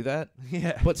dumb to do that.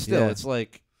 Yeah. But still, it's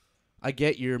I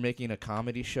get you're making a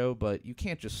comedy show, but you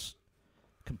can't just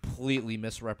completely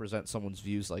misrepresent someone's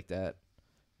views like that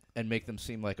and make them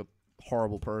seem like a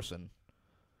horrible person.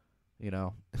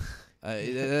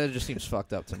 It just seems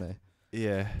fucked up to me.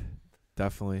 Yeah,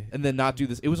 definitely. And then not do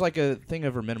this. It was like a thing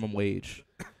over minimum wage.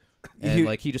 And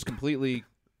he just completely,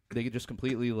 they could just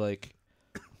completely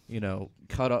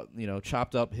cut up,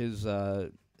 chopped up his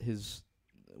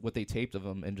what they taped of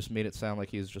him and just made it sound like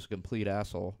he was just a complete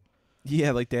asshole.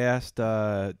 Yeah, they asked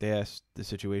the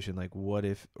situation, what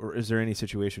if, or is there any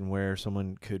situation where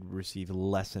someone could receive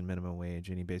less than minimum wage?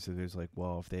 And he basically was like,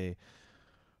 well, if they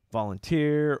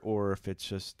volunteer, or if it's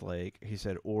just he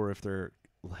said, or if they're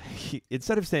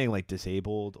instead of saying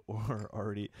disabled or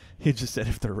already, he just said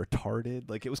if they're retarded.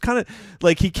 It was kind of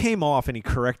he came off and he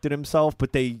corrected himself,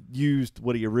 but they used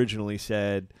what he originally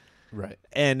said, right?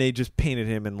 And they just painted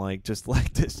him in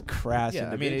this crass. Yeah,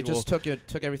 individual. I mean, it just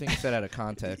took everything he said out of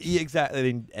context. Yeah,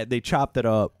 exactly. They chopped it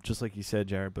up just like you said,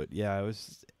 Jared. But yeah, it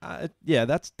was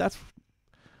that's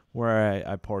where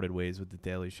I parted ways with The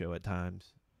Daily Show at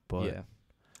times. But yeah.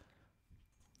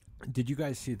 Did you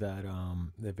guys see that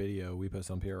the video we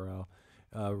posted on PRL?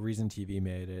 Reason TV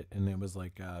made it, and it was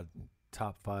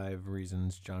top 5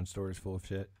 reasons Jon Stewart is full of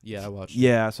shit. Yeah, I watched.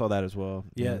 Yeah, I saw that as well.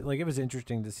 Yeah, it was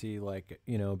interesting to see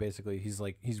basically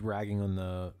he's ragging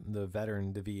on the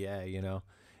veteran, the VA,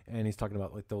 and he's talking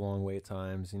about the long wait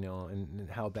times, and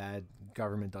how bad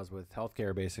government does with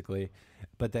healthcare basically.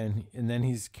 But then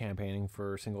he's campaigning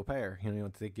for single payer,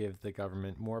 to give the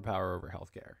government more power over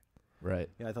healthcare. Right.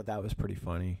 Yeah, I thought that was pretty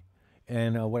funny.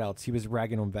 And what else? He was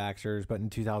ragging on vaxxers, but in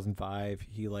 2005,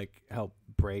 he helped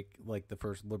break the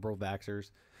first liberal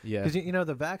vaxxers. Yeah. Because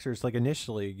the vaxxers,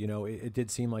 initially, it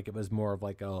did seem like it was more of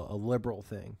a liberal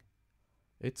thing.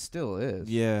 It still is.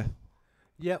 Yeah.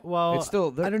 Yeah. Well, it's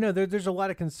still. I don't know. There's a lot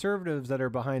of conservatives that are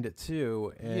behind it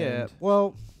too. And yeah.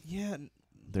 Well. Yeah.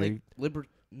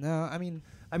 No, I mean,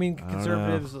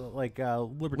 conservatives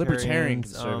libertarian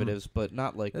conservatives, but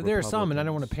not there are some, and I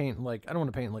don't want to paint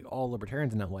all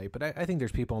libertarians in that light. But I think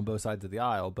there's people on both sides of the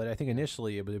aisle. But I think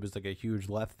initially it was a huge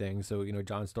left thing. So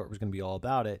Jon Stewart was going to be all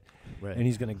about it, right. And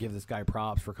he's going to give this guy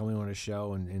props for coming on his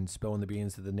show and spilling the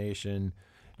beans to the nation,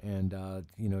 and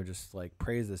just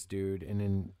praise this dude.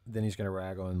 And then he's going to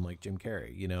rag on Jim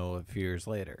Carrey, a few years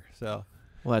later. So.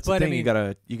 Well, that's the thing. You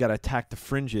gotta attack the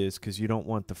fringes, because you don't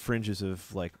want the fringes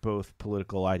of both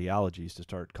political ideologies to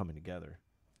start coming together.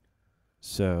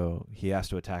 So he has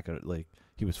to attack it.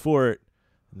 He was for it,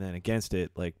 and then against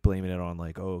it, blaming it on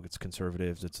it's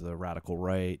conservatives, it's the radical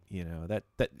right.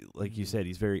 That you said,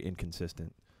 he's very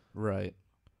inconsistent. Right.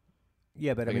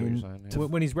 Yeah, but I mean,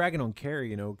 when he's ragging on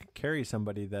Kerry, Kerry's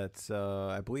somebody that's,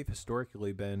 I believe,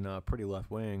 historically been pretty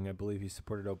left wing. I believe he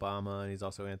supported Obama, and he's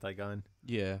also anti-gun.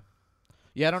 Yeah.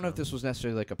 Yeah, I don't know if this was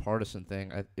necessarily a partisan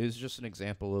thing. It was just an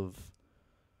example of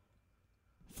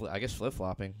I guess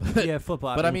flip-flopping. Yeah,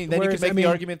 flip-flopping. But I mean, then you can make the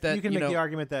argument that you can make the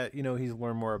argument that he's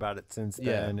learned more about it since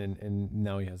Yeah. then, and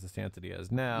now he has the stance that he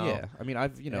has now. Yeah, I mean,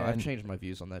 I've changed my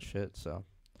views on that shit. So,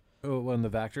 on the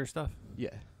Vaxxer stuff. yeah.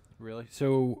 Really?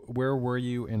 So where were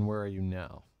you and where are you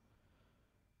now?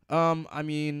 I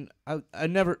mean, I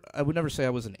would never say I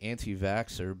was an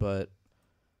anti-vaxxer, but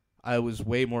I was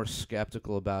way more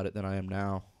skeptical about it than I am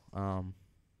now. I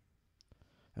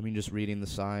mean, just reading the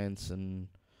science and,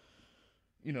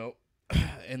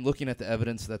 and looking at the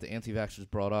evidence that the anti-vaxxers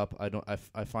brought up,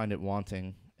 I find it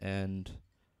wanting, and,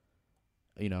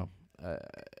 I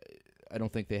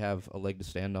don't think they have a leg to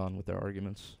stand on with their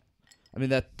arguments. I mean,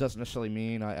 that doesn't necessarily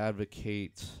mean I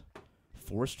advocate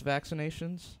forced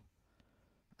vaccinations.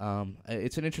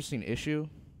 It's an interesting issue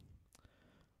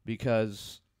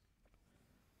because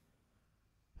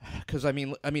I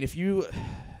mean,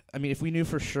 if we knew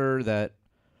for sure that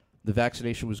the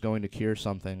vaccination was going to cure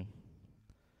something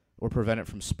or prevent it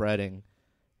from spreading,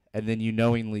 and then you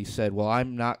knowingly said, well,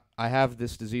 I have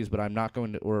this disease, but I'm not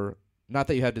going to, or not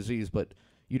that you had disease, but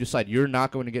you decide you're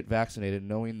not going to get vaccinated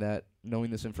knowing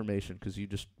this information because you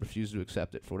just refuse to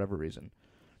accept it for whatever reason.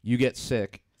 You get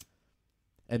sick,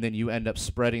 and then you end up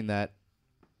spreading that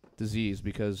disease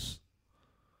because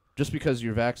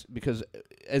you're because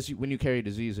when you carry a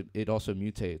disease, it also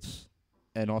mutates.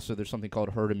 And also there's something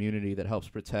called herd immunity that helps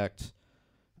protect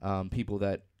people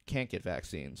that can't get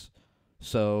vaccines.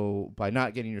 So by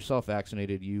not getting yourself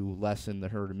vaccinated, you lessen the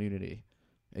herd immunity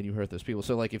and you hurt those people.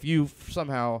 So like if you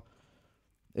somehow,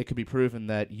 it could be proven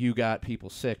that you got people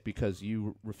sick because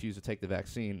you refuse to take the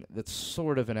vaccine, that's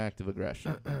sort of an act of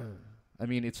aggression. I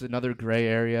mean, it's another gray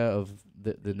area of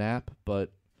the NAP,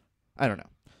 but I don't know.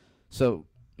 So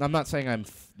I'm not saying I'm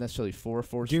necessarily for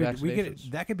forced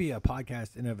vaccinations. That could be a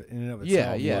podcast in and of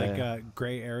Yeah, itself. yeah. Like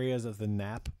gray areas of the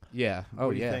NAP. Yeah.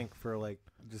 What do you think for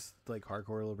just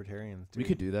hardcore libertarians? We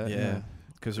could do that. Yeah.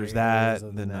 Because there's Gray areas that,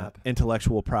 of the then NAP.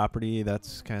 intellectual property.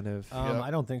 That's kind of.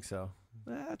 I don't think so.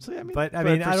 Actually, I mean, But, I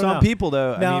for don't some know. people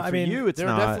though, No, I mean, for you it's there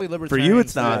not. are definitely For libertarians you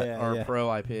it's not. that are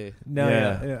pro IP. No,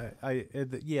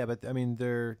 Yeah. but I mean,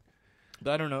 they're.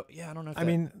 But I don't know. Yeah, I don't know. If I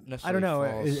mean, I don't know.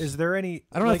 Is there any?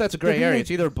 I don't know if that's a gray area.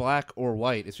 It's either black or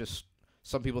white. It's just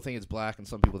some people think it's black and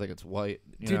some people think it's white.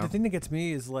 Dude, the thing that gets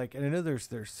me is and I know there's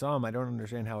some, I don't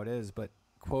understand how it is, but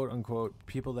quote unquote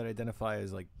people that identify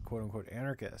as quote unquote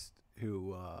anarchist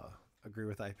who agree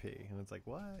with IP, and it's like,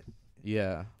 what?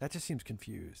 Yeah, that just seems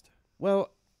confused.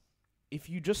 Well, if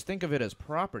you just think of it as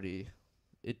property,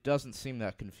 it doesn't seem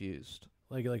that confused.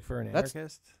 Like for an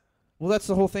anarchist. Well, that's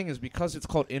the whole thing, is because it's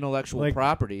called intellectual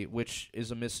property, which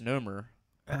is a misnomer.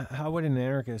 How would an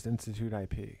anarchist institute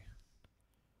IP?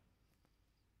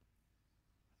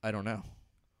 I don't know.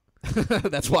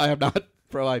 That's why I'm not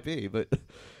pro IP. But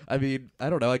I mean, I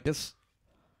don't know.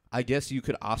 I guess you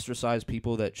could ostracize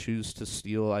people that choose to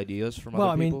steal ideas from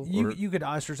other people. Well, I mean, you could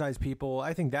ostracize people.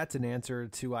 I think that's an answer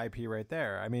to IP right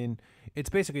there. I mean, it's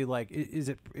basically is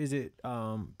it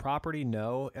property?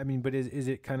 No. I mean, but is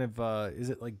it kind of is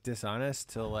it dishonest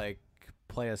to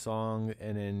play a song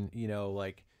and then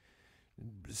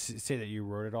say that you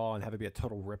wrote it all and have it be a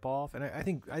total ripoff? And I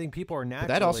think people are naturally.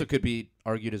 But that also could be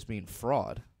argued as being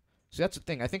fraud. See, that's the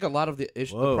thing. I think a lot of the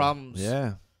problems.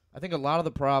 Yeah. I think a lot of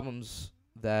the problems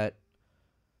that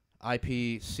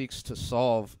IP seeks to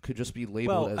solve could just be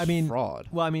labeled as fraud.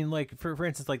 Well, I mean, for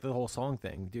instance, the whole song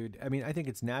thing, dude. I mean, I think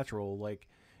it's natural.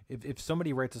 If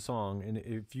somebody writes a song and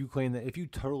if you claim that, if you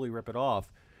totally rip it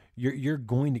off, you're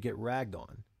going to get ragged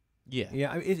on. Yeah.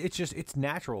 Yeah. It's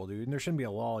natural, dude. And there shouldn't be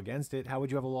a law against it. How would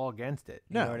you have a law against it?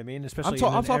 You No. know what I mean? Especially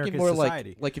I'm talking more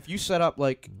society. like if you set up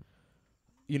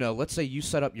let's say you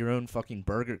set up your own fucking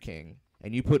Burger King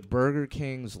and you put Burger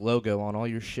King's logo on all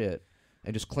your shit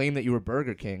and just claim that you were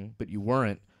Burger King, but you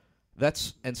weren't.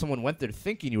 And someone went there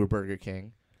thinking you were Burger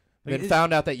King, then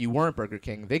found out that you weren't Burger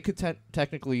King. They could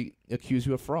technically accuse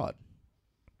you of fraud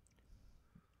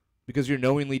because you're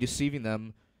knowingly deceiving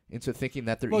them into thinking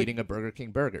that they're eating a Burger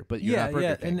King burger, but you're not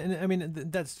Burger King. And I mean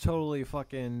that's totally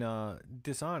fucking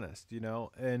dishonest,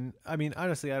 And I mean,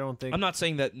 honestly, I don't think. I'm not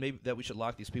saying that we should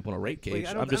lock these people in a rape cage.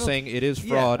 I I'm just saying it is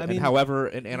fraud, and however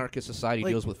an anarchist society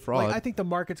deals with fraud. I think the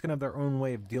market's gonna have their own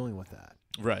way of dealing with that.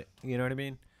 Right. You know what I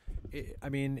mean?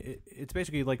 It's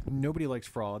basically nobody likes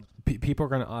fraud. People are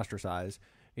gonna ostracize.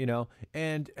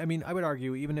 And I mean, I would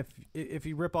argue even if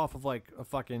you rip off of a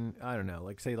fucking, I don't know,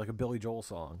 say a Billy Joel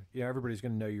song, everybody's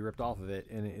gonna know you ripped off of it,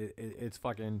 and it's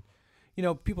fucking,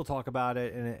 people talk about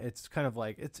it, and it's kind of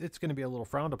it's gonna be a little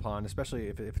frowned upon, especially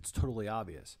if it's totally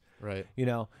obvious, right?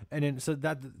 And then so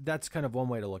that's kind of one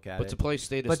way to look at it. But to play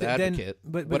statist advocate,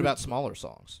 what about smaller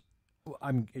songs?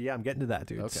 I'm getting to that,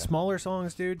 dude. Okay. Smaller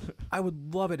songs, dude. I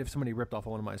would love it if somebody ripped off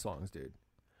one of my songs, dude.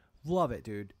 Love it,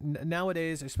 dude.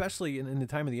 Nowadays, especially in the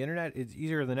time of the internet, it's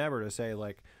easier than ever to say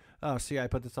like, oh, see, I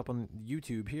put this up on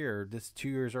YouTube here. This 2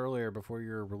 years earlier before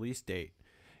your release date.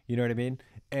 You know what I mean?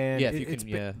 And yeah,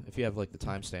 if you have like the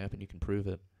timestamp and you can prove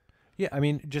it. Yeah, I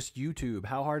mean, just YouTube.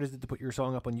 How hard is it to put your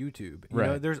song up on YouTube? You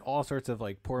know, there's all sorts of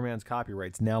like poor man's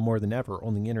copyrights now more than ever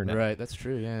on the internet. Right, that's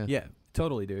true. Yeah. Yeah.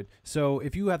 Totally, dude. So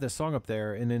if you have this song up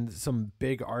there and then some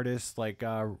big artist like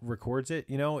records it,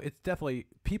 you know, it's definitely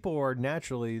people are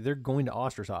naturally they're going to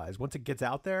ostracize. Once it gets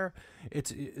out there,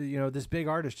 it's you know this big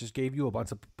artist just gave you a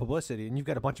bunch of publicity, and you've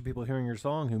got a bunch of people hearing your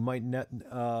song who might not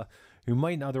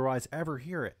otherwise ever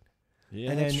hear it.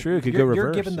 Yeah, and that's then true. It could go reverse.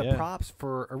 You're given the props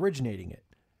for originating it.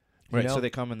 Right. know? So they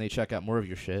come and they check out more of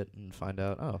your shit and find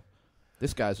out, oh,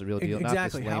 this guy's a real deal.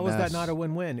 Exactly. How is that not a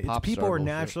win-win? It's people are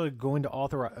naturally going to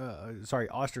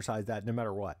ostracize that no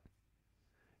matter what.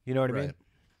 You know what I mean?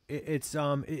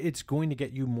 It's going to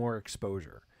get you more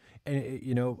exposure. And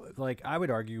you know, like I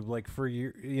would argue, like for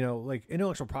you know, like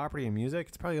intellectual property in music,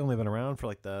 it's probably only been around for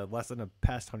like the less than the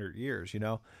past 100 years. You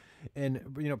know, and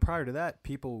you know, prior to that,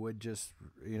 people would just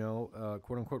you know,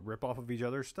 quote unquote, rip off of each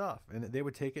other's stuff, and they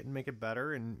would take it and make it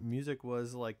better. And music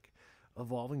was like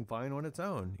evolving fine on its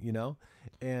own, you know,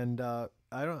 and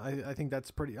I think that's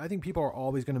pretty. I think people are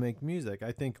always going to make music.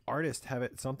 I think artists have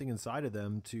something inside of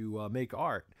them to make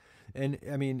art, and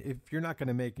I mean, if you're not going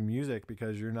to make music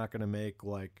because you're not going to make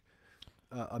like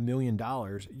 $1 million,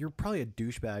 you're probably a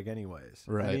douchebag anyways.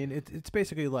 Right. I mean, it's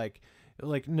basically like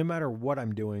no matter what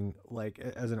I'm doing, like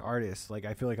as an artist, like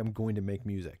I feel like I'm going to make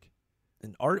music.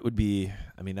 And art would be,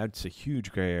 I mean, that's a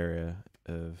huge gray area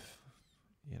of.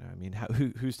 You know, I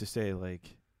mean, who's to say,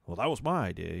 like, well, that was my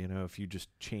idea, you know, if you just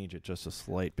change it just a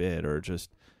slight bit or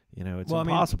just, you know, it's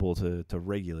impossible to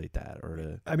regulate that or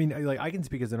to... I mean, like, I can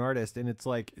speak as an artist, and it's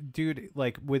like, dude,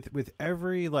 like, with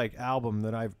every, like, album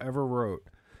that I've ever wrote,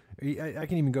 I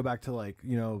can even go back to, like,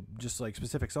 you know, just, like,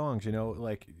 specific songs, you know,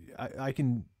 like, I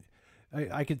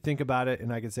could think about it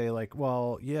and I could say like,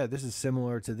 well, yeah, this is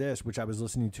similar to this, which I was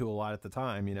listening to a lot at the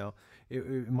time. You know,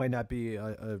 it might not be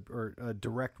a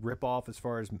direct ripoff as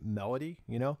far as melody.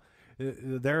 You know,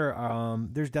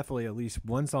 there's definitely at least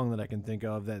one song that I can think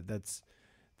of that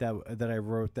I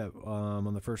wrote that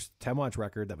on the first 10 Watch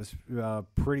record that was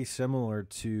pretty similar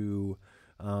to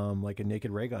like a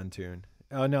Naked Ray Gun tune.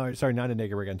 Oh no, sorry, not a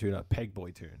Naked Ray Gun tune, a Peg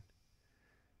Boy tune.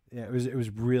 Yeah, it was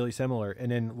really similar.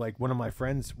 And then like one of my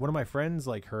friends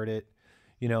like heard it,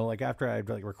 you know, like after I'd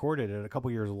like recorded it a couple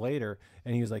years later,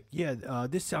 and he was like, yeah,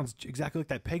 this sounds exactly like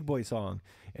that Peg Boy song.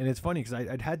 And it's funny because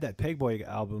I'd had that Peg Boy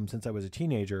album since I was a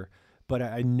teenager, but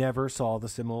I never saw the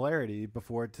similarity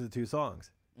before to the two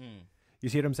songs. You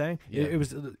see what I'm saying? Yeah. It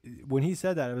was when he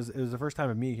said that, it was the first time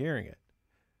of me hearing it.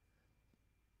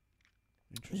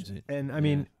 Interesting. And I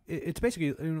mean, it's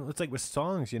basically, it's like with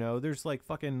songs, you know, there's like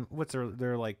fucking,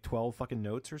 they're like 12 fucking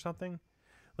notes or something.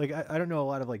 Like, I don't know a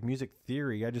lot of like music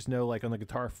theory. I just know like on the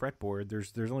guitar fretboard,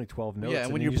 there's only 12 notes. Yeah,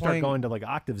 and when you start going to like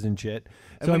octaves and shit.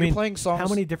 And so when I mean, you're playing songs, how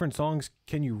many different songs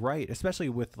can you write, especially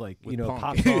with like, with you know, punk.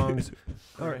 pop songs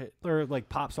Right. or like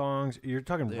pop songs. You're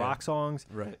talking rock songs.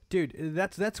 Right. Dude,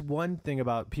 that's one thing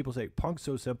about people say punk's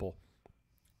so simple.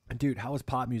 Dude, how is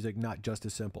pop music not just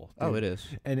as simple? Dude. Oh, it is.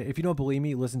 And if you don't believe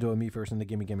me, listen to a Me First and the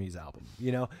Gimme Gimme's album.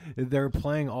 You know, they're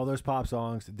playing all those pop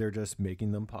songs. They're just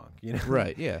making them punk, you know?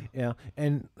 Right, yeah. Yeah.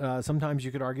 And sometimes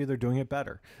you could argue they're doing it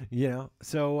better, you know?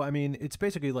 So, I mean, it's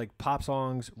basically like pop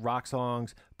songs, rock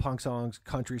songs, punk songs,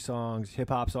 country songs, hip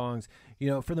hop songs. You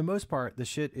know, for the most part, the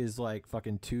shit is like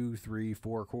fucking 2, 3,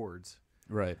 4 chords.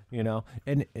 Right. You know,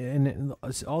 and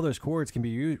all those chords can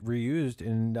be reused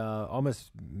and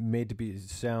almost made to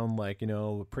sound like, you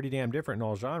know, pretty damn different in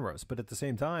all genres. But at the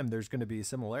same time, there's going to be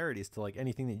similarities to like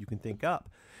anything that you can think up,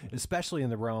 especially in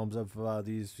the realms of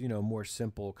these, you know, more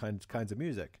simple kinds of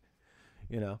music,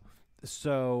 you know.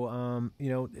 So, you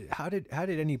know, how did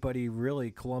anybody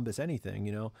really Columbus anything,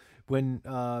 you know, when,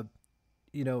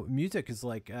 you know, music is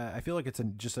like, I feel like it's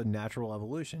just a natural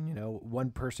evolution, you know,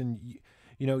 one person,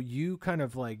 you know, you're kind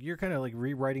of like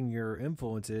rewriting your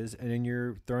influences and then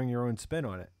you're throwing your own spin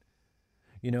on it.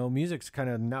 You know, music's kind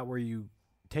of not where you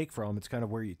take from, it's kind of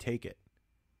where you take it.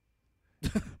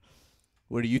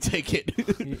 Where do you take it?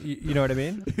 you know what I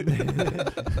mean?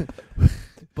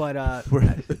 But, I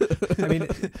mean...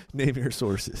 Name your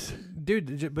sources.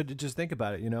 Dude, but just think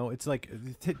about it, you know? It's like,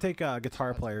 take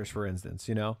guitar players, for instance,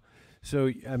 you know?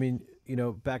 So, I mean, you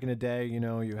know, back in the day, you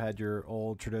know, you had your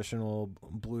old traditional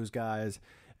blues guys,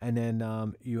 and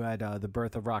then you had the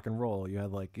birth of rock and roll. You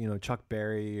had, like, you know, Chuck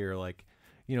Berry or, like,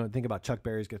 think about Chuck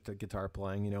Berry's guitar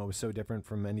playing. It was so different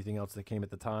from anything else that came at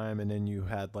the time. And then you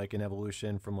had like an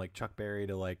evolution from like Chuck Berry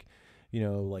to like,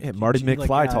 like Marty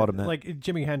McFly taught him that. Like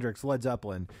Jimi Hendrix, Led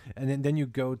Zeppelin, and then you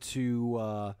go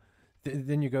to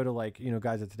then you go to like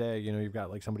guys of today. You've got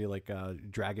like somebody like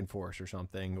Dragon Force or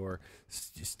something, or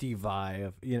Steve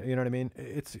Vai. You know what I mean?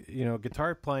 It's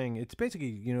guitar playing. It's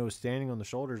basically standing on the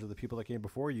shoulders of the people that came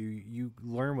before you. You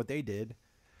learn what they did.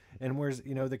 And whereas,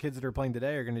 the kids that are playing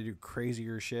today are going to do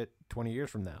crazier shit 20 years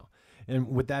from now. And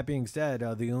with that being said,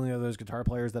 the only of those guitar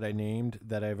players that I named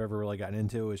that I've ever really gotten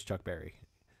into is Chuck Berry.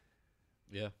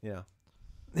 Yeah. Yeah.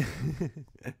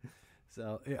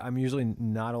 So I'm usually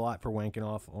not a lot for wanking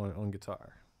off on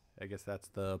guitar. I guess that's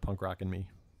the punk rock in me.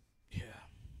 Yeah.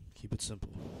 Keep it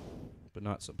simple, but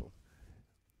not simple.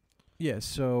 Yeah.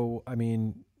 So, I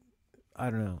mean, I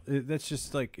don't know. That's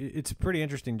just like, it's pretty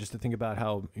interesting just to think about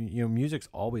how, music's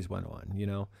always went on,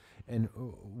 and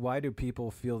why do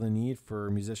people feel the need for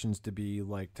musicians to be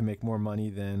like, to make more money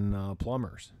than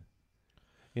plumbers,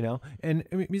 and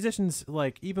I mean, musicians,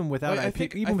 like, even without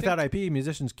IP,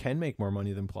 musicians can make more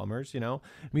money than plumbers,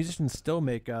 musicians still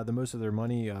make the most of their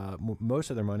money,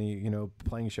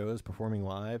 playing shows, performing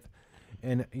live.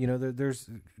 And, there's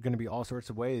going to be all sorts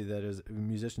of ways that as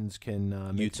musicians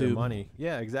can make their money.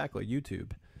 Yeah, exactly.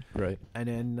 YouTube. Right. And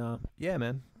then, yeah,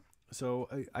 man. So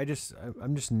I'm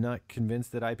just not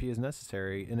convinced that IP is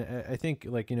necessary. And I think,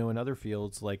 like, in other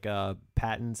fields, like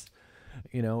patents,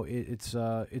 it's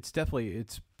definitely,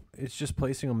 it's just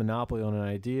placing a monopoly on an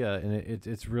idea. And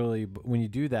it's really, when you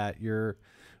do that,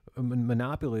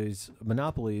 monopolies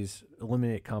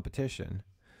eliminate competition.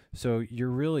 So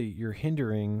you're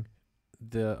hindering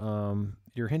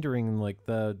like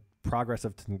the progress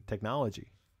of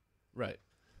technology. Right.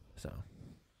 So.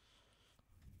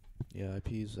 Yeah,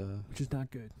 IP's which is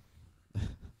not good.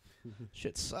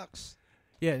 Shit sucks.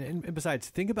 Yeah, and besides,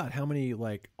 think about how many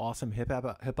like awesome hip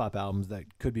hop albums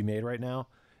that could be made right now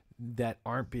that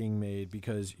aren't being made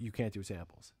because you can't do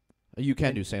samples. You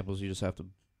can do samples, you just have to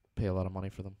pay a lot of money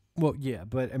for them. Well, yeah,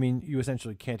 but I mean, you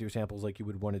essentially can't do samples like you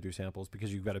would want to do samples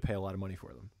because you've got to pay a lot of money for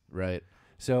them. Right.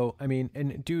 So, I mean,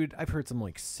 and dude, I've heard some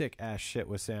like sick ass shit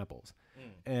with samples.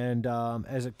 And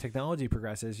as technology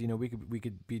progresses, we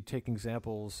could be taking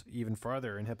samples even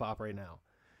farther in hip hop right now.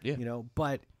 Yeah.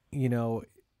 But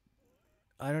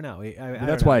I don't know.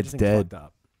 That's why it's dead.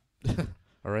 Up.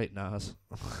 All right, Nas.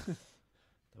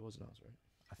 That was Nas, right?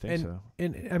 I think so.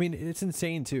 And I mean, it's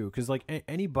insane too, because like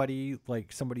anybody,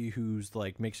 like somebody who's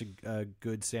like makes a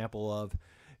good sample of,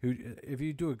 if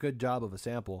you do a good job of a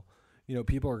sample,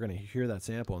 people are going to hear that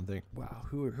sample and think, "Wow,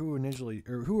 who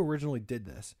originally did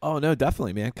this?" Oh no,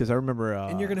 definitely, man. Because I remember,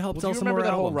 and you're going to help sell some more albums. Do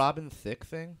you remember that whole albums. Robin Thicke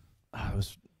thing?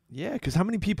 Because how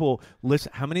many people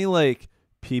listen? How many like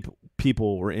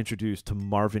people were introduced to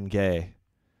Marvin Gaye?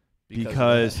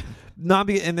 Because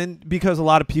because a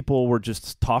lot of people were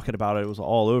just talking about it. It was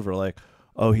all over. Like,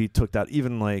 oh, he took that.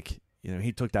 Even like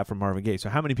he took that from Marvin Gaye. So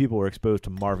how many people were exposed to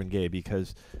Marvin Gaye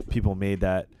because people made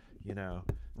that?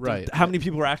 Right. How many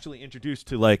people were actually introduced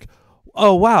to like,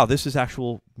 oh wow, this is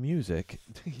actual music,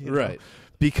 right?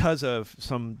 Because of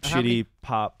some shitty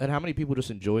pop. And how many people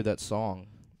just enjoyed that song?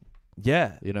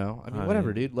 Yeah, I mean,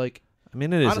 whatever, dude. Like,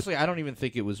 it is honestly, I don't even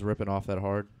think it was ripping off that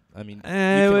hard. I mean, you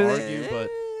can argue, but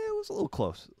it was a little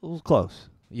close. It was close.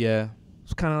 Yeah, it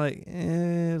was kind of like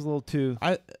it was a little too.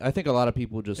 I think a lot of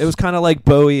people just. It was kind of like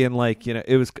Bowie and like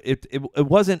it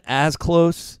wasn't as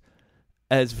close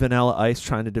as Vanilla Ice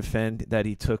trying to defend that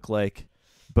he took like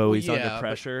Bowie's Under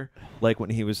Pressure, like when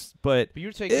he was, but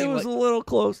you're taking it was like, a little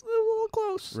close,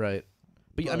 right?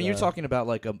 But I mean, you're talking about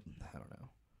like I don't know.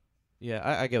 Yeah,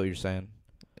 I get what you're saying.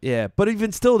 Yeah, but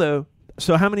even still though,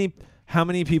 so how many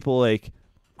people like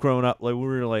growing up like we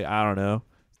were like I don't know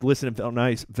listening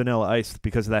to Vanilla Ice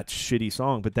because of that shitty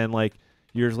song, but then like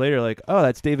years later like oh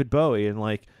that's David Bowie and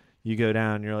like you go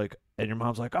down and you're like. And your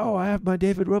mom's like, "Oh, I have my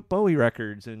David Bowie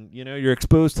records," and you're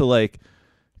exposed to like.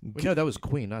 No, that was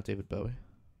Queen, not David Bowie.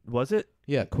 Was it?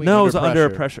 Yeah, Queen. No, it was Under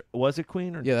Pressure. Was it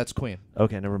Queen? Yeah, that's Queen.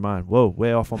 Okay, never mind. Whoa,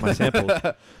 way off on my samples.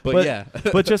 but yeah,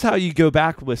 but just how you go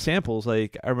back with samples.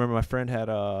 Like I remember my friend had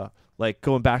like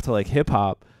going back to like hip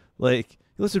hop. Like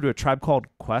you listen to a Tribe Called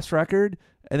Quest record,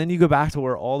 and then you go back to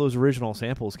where all those original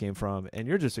samples came from, and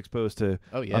you're just exposed to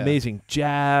amazing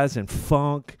jazz and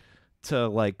funk. To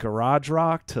like garage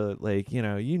rock to like you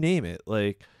name it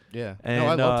like and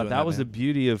I love doing that was the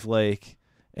beauty of like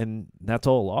and that's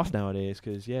all lost nowadays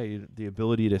because the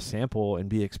ability to sample and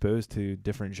be exposed to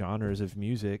different genres of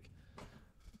music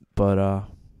but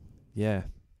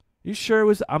you sure it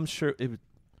was I'm sure it was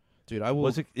dude I will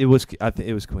I think it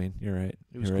was Queen you're right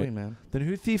it was Queen man then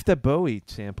who thiefed that Bowie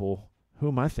sample who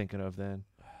am I thinking of then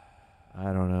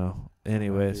I don't know.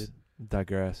 Anyways,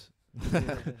 digress.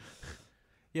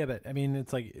 Yeah, but I mean,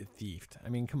 it's like thieved. I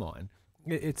mean, come on.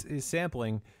 It's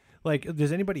sampling. Like,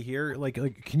 does anybody here like?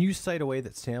 Can you cite a way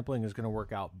that sampling is going to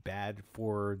work out bad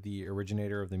for the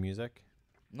originator of the music?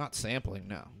 Not sampling,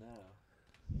 no.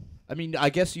 I mean, I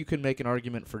guess you could make an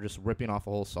argument for just ripping off a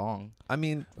whole song. I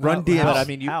mean, Run DMC. How? But I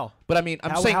mean, How? But I mean,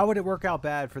 I'm saying, how would it work out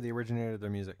bad for the originator of their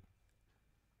music?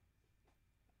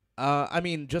 I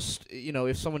mean, just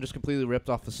if someone just completely ripped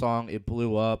off the song, it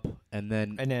blew up, and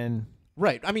then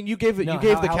right. I mean, you gave the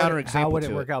counterexample. How would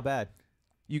it work out bad?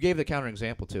 You gave the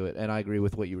counterexample to it, and I agree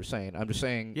with what you were saying. I'm just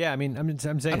saying. Yeah, I mean,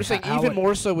 I'm saying even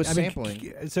more so with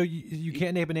sampling. So you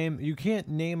can't name a name. You can't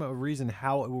name a reason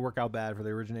how it would work out bad for the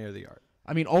originator of the art.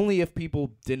 I mean, only if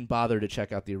people didn't bother to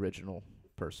check out the original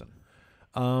person.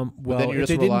 Well, if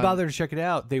they didn't bother to check it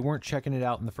out, they weren't checking it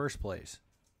out in the first place.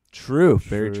 True.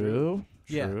 Very true.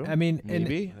 Yeah, I mean,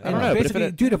 maybe. I don't know.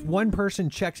 Basically, dude, if one person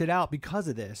checks it out because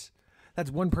of this, that's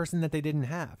one person that they didn't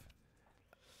have.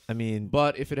 I mean,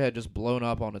 but if it had just blown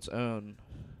up on its own,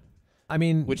 I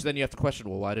mean, which then you have to question,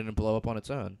 well, why didn't it blow up on its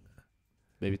own?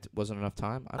 Maybe it wasn't enough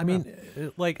time. I mean,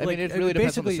 it really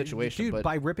depends on the situation. Dude, but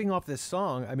by ripping off this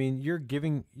song, I mean, you're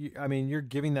giving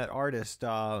that artist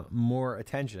more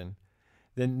attention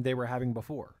than they were having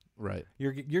before. Right.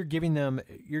 You're giving them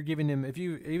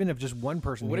even if just one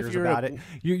person hears about it,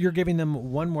 you're giving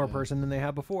them one more person than they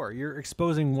have before. You're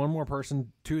exposing one more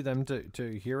person to them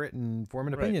to hear it and form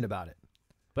an opinion about it.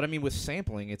 But I mean, with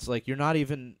sampling, it's like you're not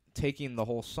even taking the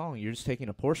whole song. You're just taking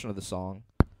a portion of the song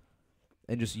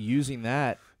and just using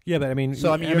that. Yeah, but I mean,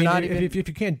 you're not even, if you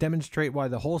can't demonstrate why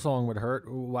the whole song would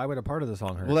hurt, why would a part of the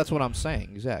song hurt? Well, that's what I'm saying.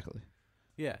 Exactly.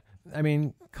 Yeah. I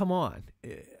mean, come on.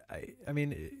 I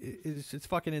mean, it's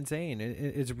fucking insane.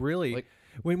 It's really like,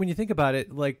 when you think about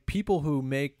it, like people who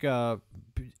make, people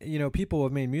who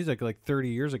have made music like 30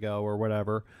 years ago or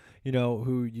whatever,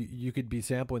 who you could be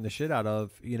sampling the shit out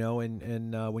of,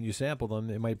 and when you sample them,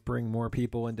 it might bring more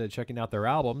people into checking out their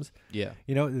albums. Yeah.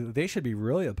 They should be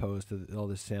really opposed to all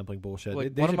this sampling bullshit.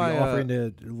 Like they should be offering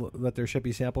to let their shit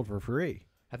be sampled for free.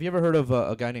 Have you ever heard of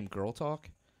a guy named Girl Talk?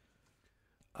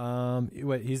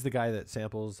 He's the guy that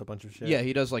samples a bunch of shit. Yeah,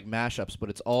 he does like mashups, but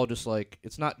it's all just like,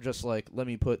 it's not just like, let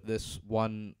me put this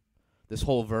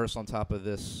whole verse on top of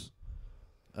this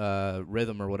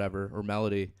rhythm or whatever, or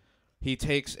melody. He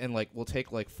takes and will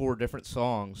take like 4 different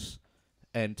songs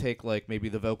and take like maybe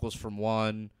the vocals from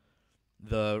one,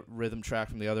 the rhythm track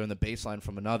from the other, and the bass line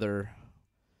from another,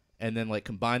 and then like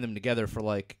combine them together for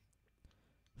like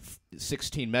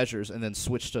 16 measures and then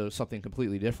switch to something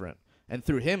completely different. And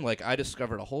through him, like, I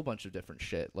discovered a whole bunch of different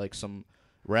shit, like some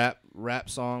rap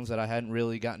songs that I hadn't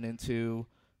really gotten into,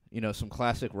 some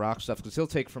classic rock stuff, because he'll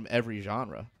take from every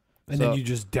genre. And then you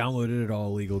just downloaded it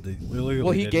all illegally.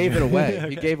 Well, he gave it away. Okay.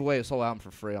 He gave away his whole album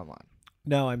for free online.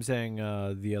 No, I'm saying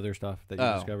the other stuff that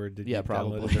you discovered. Did you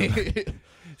probably.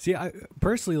 See, I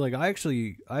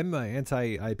personally, I'm an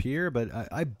anti-IPer, but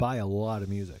I buy a lot of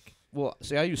music. Well,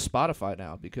 see, I use Spotify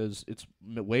now because it's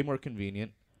way more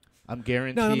convenient. I'm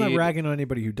guaranteed. No, I'm not ragging on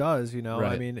anybody who does. Right.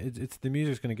 I mean, it's the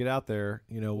music's going to get out there.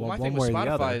 Well, my one thing way with or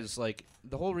the other. Spotify is like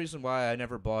the whole reason why I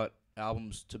never bought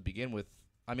albums to begin with.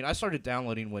 I mean, I started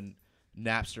downloading when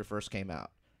Napster first came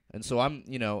out, and so I'm,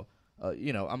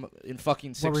 I'm in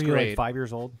fucking 6th grade. What were you, like 5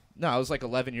 years old? No, I was like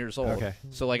 11 years old. Okay.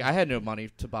 So like I had no money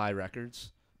to buy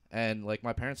records, and like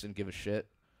my parents didn't give a shit.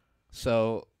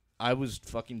 So I was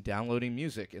fucking downloading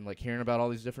music and like hearing about all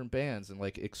these different bands and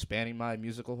like expanding my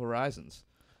musical horizons.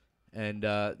 And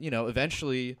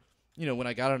eventually, when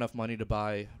I got enough money to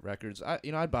buy records,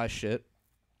 I'd buy shit.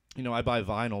 I buy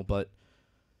vinyl, but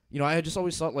I had just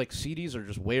always thought like CDs are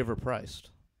just way overpriced.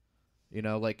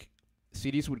 Like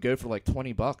CDs would go for like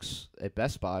 $20 at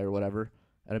Best Buy or whatever,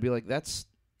 and I'd be like, that's.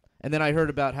 And then I heard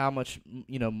about how much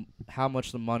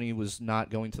the money was not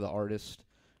going to the artist,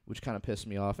 which kind of pissed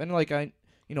me off. And like I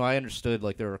understood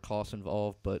like there were costs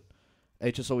involved, but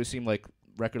it just always seemed like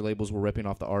record labels were ripping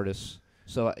off the artists.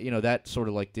 So, that sort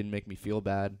of like didn't make me feel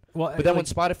bad. Well, but then when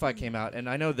Spotify came out, and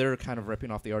I know they're kind of ripping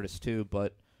off the artists too,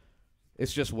 but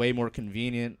it's just way more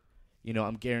convenient.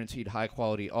 I'm guaranteed high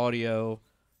quality audio.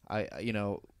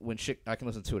 When shit, I can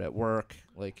listen to it at work.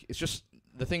 Like, it's just,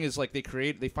 the thing is like they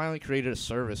finally created a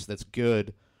service that's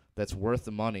good, that's worth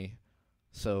the money.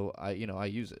 So I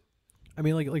use it. I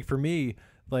mean, like for me,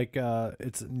 like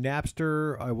it's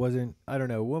Napster. I don't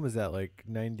know, when was that? Like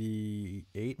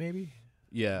 98 maybe?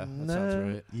 Yeah, that sounds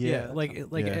right. Yeah,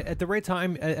 at the right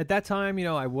time, at that time,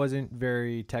 I wasn't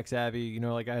very tech savvy.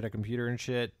 Like I had a computer and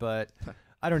shit, but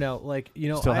I don't know, like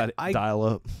still had dial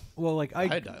up. Well, like I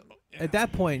had dial up. at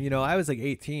that point, I was like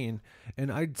 18,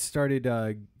 and I'd started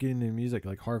getting into music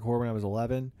like hardcore when I was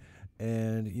 11.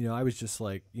 And, I was just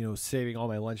like, saving all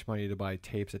my lunch money to buy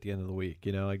tapes at the end of the week.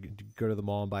 I'd go to the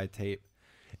mall and buy a tape.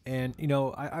 And,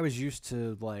 I was used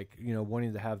to like,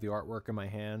 wanting to have the artwork in my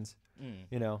hands,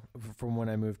 from when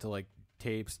I moved to like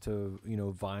tapes to,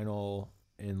 vinyl,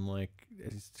 and like I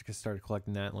just started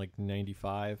collecting that in like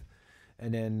 95.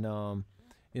 And then,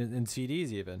 and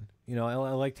CDs even, I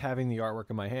liked having the artwork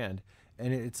in my hand.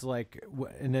 And it's like,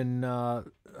 and then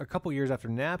a couple years after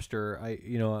Napster,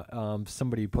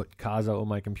 somebody put Kazaa on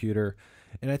my computer,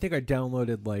 and I think I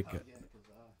downloaded like,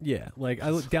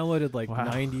 downloaded like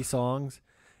 90 songs,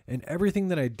 and everything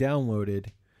that I downloaded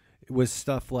was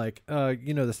stuff like,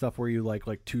 the stuff where you like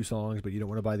 2 songs, but you don't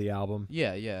want to buy the album.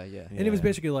 Yeah. And it was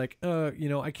basically like,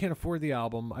 I can't afford the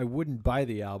album. I wouldn't buy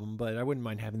the album, but I wouldn't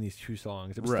mind having these 2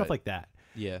 songs. It was stuff like that.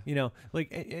 Yeah. Like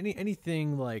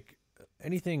anything like.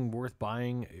 Anything worth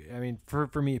buying, I mean, for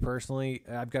me personally,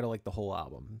 I've got to like the whole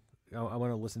album. I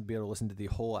want to be able to listen to the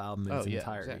whole album in its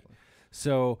entirety. Exactly.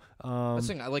 So, that's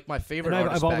the thing, I like my favorite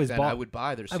artists back then. I would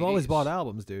buy their CDs. I've always bought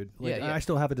albums, dude. Like, yeah. I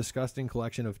still have a disgusting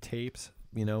collection of tapes,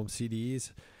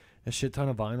 CDs, a shit ton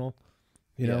of vinyl,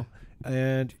 know,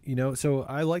 and so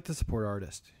I like to support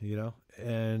artists,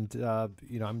 and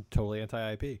I'm totally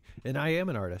anti-IP, and I am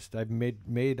an artist. I've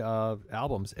made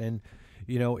albums, and.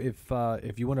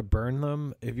 If you want to burn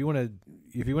them, if you want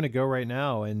to go right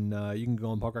now, and you can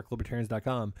go on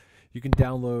punkrocklibertarians.com, you can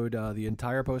download the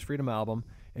entire Post Freedom album,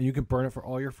 and you can burn it for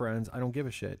all your friends. I don't give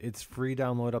a shit. It's free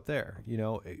download up there.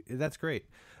 That's great.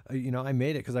 I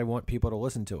made it because I want people to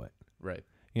listen to it. Right.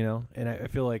 And I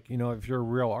feel like if you're a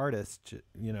real artist,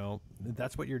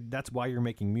 that's why you're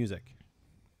making music.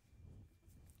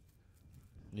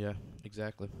 Yeah,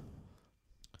 exactly.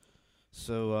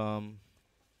 So,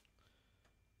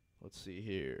 let's see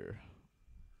here.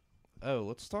 Oh,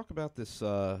 let's talk about this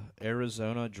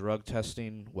Arizona drug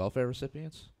testing welfare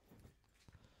recipients.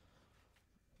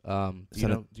 Do you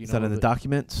know in the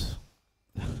documents?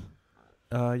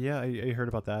 Yeah, I heard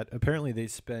about that. Apparently, they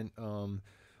spent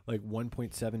like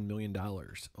 $1.7 million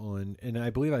on, and I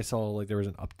believe I saw like there was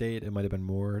an update. It might have been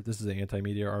more. This is an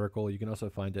anti-media article. You can also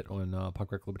find it on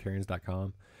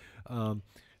punkrocklibertarians.com.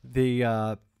 They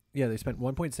spent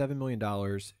 $1.7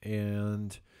 million,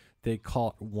 and they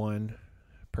caught 1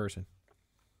 person.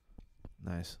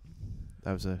 Nice.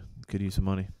 That was a good use of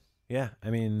money. Yeah, I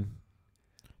mean,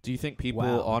 do you think people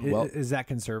on is that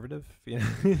conservative?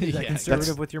 Is that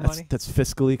conservative with your money? That's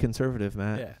fiscally conservative,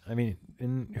 Matt. Yeah, I mean,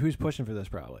 and who's pushing for this?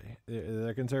 Probably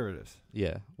they're conservatives.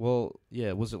 Yeah. Well,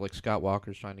 yeah. Was it like Scott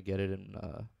Walker's trying to get it in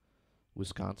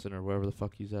Wisconsin or wherever the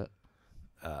fuck he's at?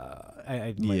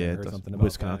 I might have heard something about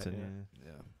Wisconsin. That,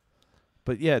 yeah.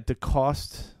 But yeah, the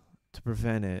cost to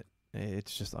prevent it.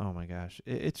 It's just, oh my gosh,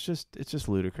 it's just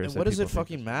ludicrous. And what does it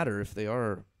fucking matter if they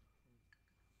are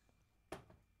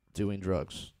doing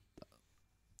drugs?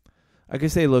 I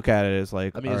guess they look at it as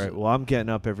like, I mean, all right, well, I'm getting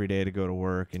up every day to go to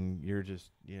work, and you're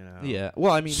just, Yeah.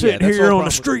 Well, I mean, sitting here on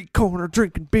the street corner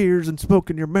drinking beers and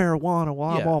smoking your marijuana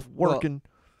while I'm off working.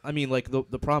 Well, I mean, like the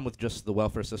problem with just the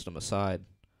welfare system aside.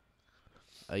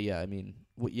 I mean,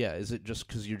 is it just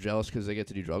because you're jealous because they get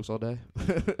to do drugs all day?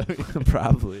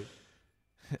 Probably.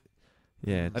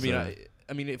 Yeah.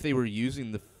 I mean, if they were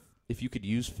using if you could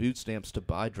use food stamps to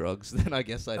buy drugs, then I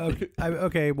guess I'd.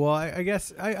 Okay. Well, I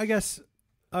guess.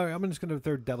 All right, I'm just going to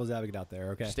throw devil's advocate out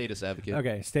there. Okay. Status advocate.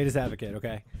 Okay, status advocate.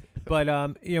 Okay, but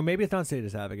maybe it's not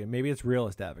status advocate. Maybe it's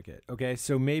realist advocate. Okay,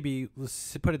 so maybe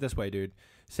let's put it this way, dude.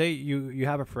 Say you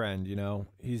have a friend.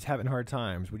 He's having hard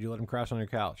times. Would you let him crash on your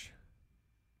couch?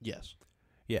 Yes.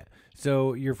 Yeah.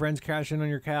 So your friend's crashing on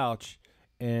your couch,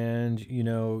 and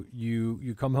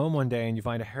you come home one day and you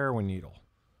find a heroin needle.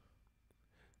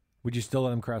 Would you still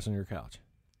let him crash on your couch?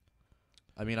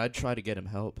 I mean, I'd try to get him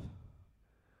help.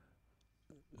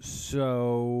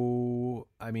 So,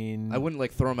 I mean, I wouldn't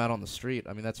like throw him out on the street.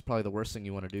 I mean, that's probably the worst thing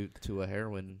you want to do to a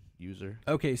heroin user.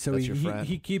 Okay, so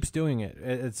he keeps doing it.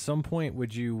 At some point,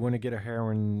 would you want to get a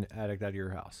heroin addict out of your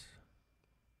house?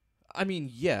 I mean,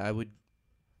 yeah, I would.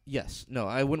 Yes. No,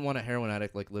 I wouldn't want a heroin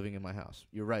addict like living in my house.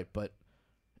 You're right, but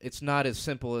it's not as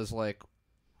simple as like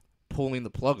pulling the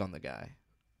plug on the guy.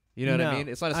 You know what I mean?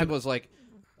 It's not as simple as like,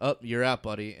 oh, you're out,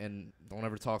 buddy, and don't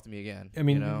ever talk to me again. I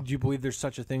mean, do you believe there's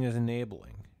such a thing as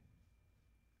enabling?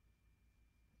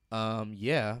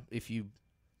 Yeah,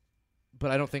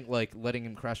 but I don't think like letting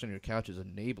him crash on your couch is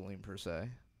enabling per se.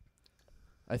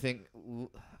 I think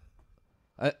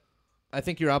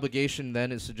your obligation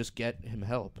then is to just get him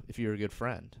help if you're a good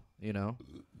friend,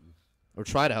 or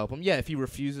try to help him. Yeah, if he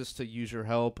refuses to use your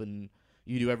help and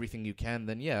you do everything you can,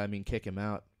 then yeah, I mean, kick him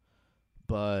out.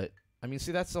 But I mean,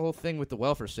 see, that's the whole thing with the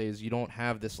welfare state is you don't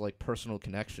have this like personal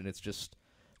connection. It's just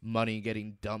money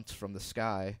getting dumped from the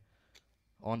sky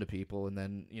onto people, and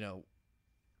then no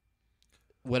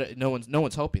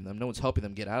one's helping them. No one's helping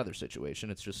them get out of their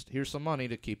situation. It's just here's some money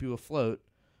to keep you afloat.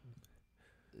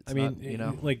 It's do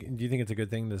you think it's a good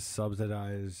thing to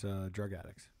subsidize drug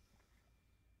addicts?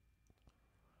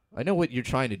 I know what you're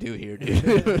trying to do here,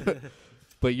 dude.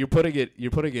 But you're putting it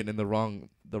in the wrong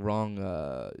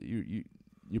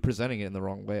you're presenting it in the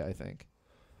wrong way, I think.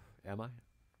 Am I?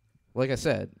 Like I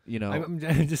said, I'm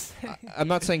just saying. I'm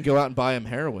not saying go out and buy him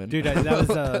heroin. Dude, that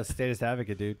was Statist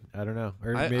Advocate, dude. I don't know.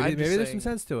 Or maybe there's some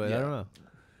sense to it. Yeah.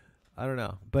 I don't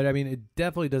know. But I mean, it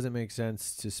definitely doesn't make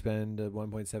sense to spend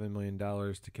 $1.7 million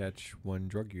to catch one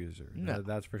drug user. No.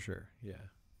 That's for sure. Yeah.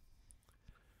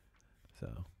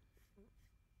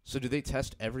 So do they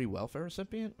test every welfare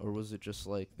recipient, or was it just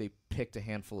like they picked a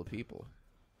handful of people?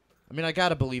 I mean, I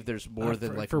gotta believe there's more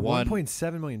than for one.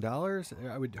 $1.7 million,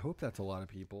 I would hope that's a lot of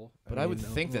people. But I would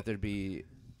think that there'd be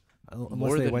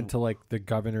unless they went to like the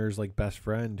governor's like best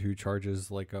friend who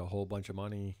charges like a whole bunch of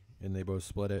money and they both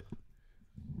split it.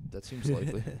 That seems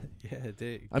likely.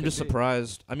 Yeah, I'm just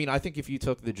surprised. I mean, I think if you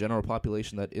took the general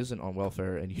population that isn't on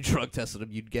welfare and you drug tested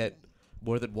them, you'd get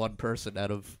more than one person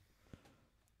out of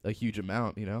a huge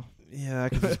amount, Yeah,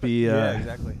 it could just be. Yeah,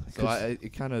 exactly. So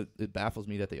it baffles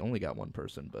me that they only got one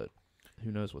person, but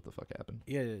who knows what the fuck happened?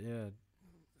 Yeah.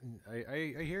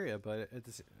 I hear you, but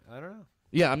I don't know.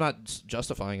 Yeah, I'm not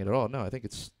justifying it at all. No, I think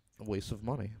it's a waste of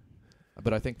money.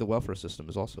 But I think the welfare system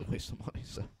is also a waste of money.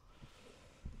 So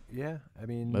yeah, I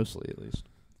mean, mostly at least.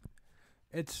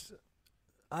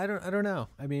 I don't know.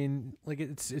 I mean, like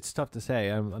it's tough to say.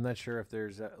 I'm not sure if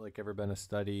there's like ever been a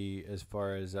study as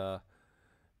far as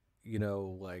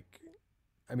like,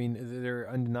 I mean, there are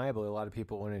undeniably a lot of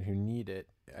people in it who need it.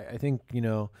 I think,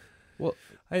 well,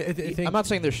 I think I'm not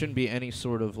saying there shouldn't be any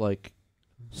sort of like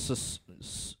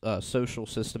social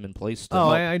system in place to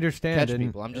I understand catch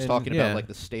people. I'm just talking about like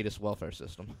the status welfare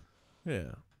system.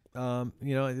 Yeah. My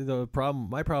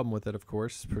problem with it, of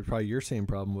course, probably your same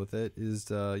problem with it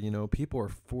is, people are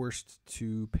forced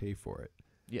to pay for it.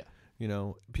 Yeah.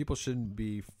 People shouldn't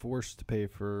be forced to pay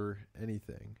for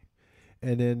anything.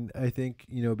 And then I think,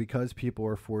 because people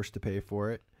are forced to pay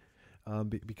for it,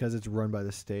 because it's run by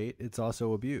the state, it's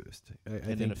also abused. I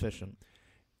think inefficient.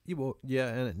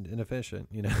 And inefficient,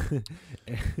 And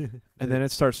then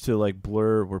it starts to like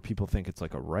blur where people think it's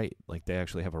like a right, like they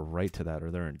actually have a right to that or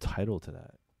they're entitled to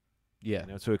that. Yeah.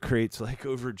 So it creates like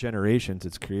over generations,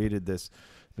 it's created this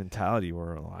mentality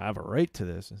where I have a right to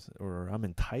this or I'm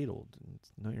entitled.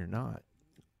 No, you're not.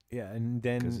 Yeah. And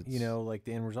then, like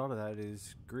the end result of that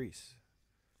is Greece.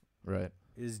 Right.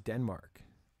 Is Denmark.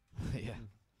 Yeah.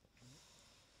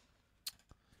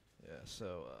 Yeah,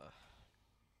 so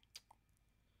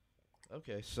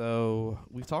okay, so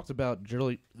we've talked about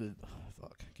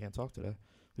can't talk today.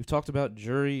 We've talked about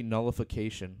jury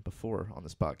nullification before on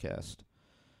this podcast.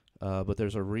 But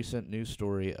there's a recent news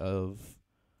story of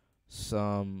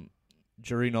some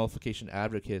jury nullification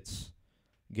advocates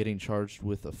getting charged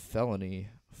with a felony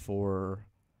for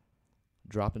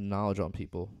dropping knowledge on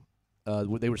people.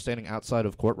 They were standing outside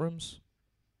of courtrooms,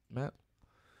 Matt?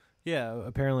 Yeah,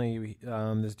 apparently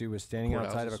this dude was standing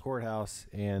outside of a courthouse,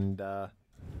 and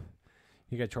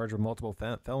he got charged with multiple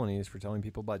felonies for telling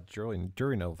people about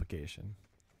jury nullification.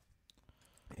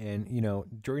 And,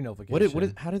 jury nullification...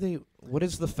 What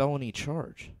is the felony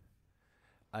charge?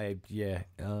 Is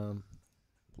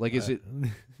it...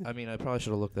 I mean, I probably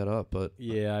should have looked that up, but...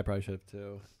 Yeah, I probably should have,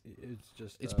 too.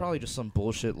 It's probably just some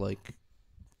bullshit, like...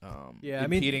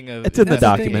 it's in the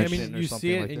document. You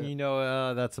see it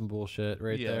and that's some bullshit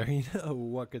right there.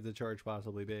 What could the charge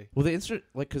possibly be? Well,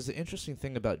 because the interesting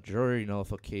thing about jury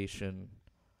nullification,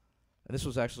 and this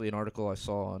was actually an article I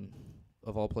saw on,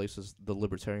 of all places, the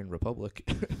Libertarian Republic.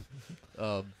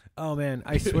 Oh man,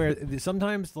 I swear,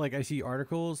 sometimes like I see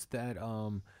articles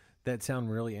that sound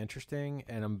really interesting,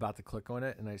 and I'm about to click on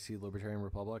it, and I see Libertarian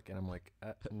Republic, and I'm like,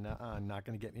 not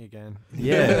going to get me again.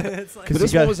 Yeah, it's like, but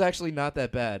this one was actually not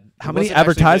that bad. How many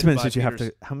advertisements did you have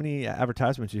to? How many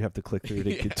advertisements you have to click through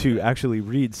to actually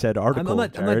read said article? I'm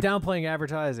not downplaying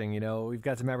advertising. We've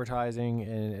got some advertising,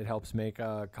 and it helps make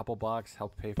a couple bucks,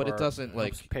 help pay for. But it doesn't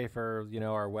pay for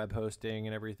our web hosting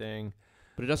and everything.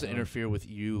 But it doesn't interfere with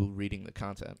you reading the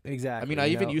content. Exactly. I mean, I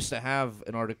even used to have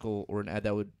an article or an ad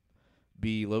that would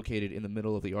be located in the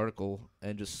middle of the article,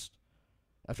 and just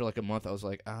after like a month I was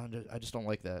like, I just don't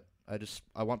like that.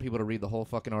 I want people to read the whole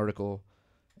fucking article,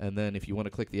 and then if you want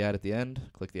to click the ad at the end,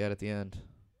 click the ad at the end.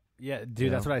 Yeah,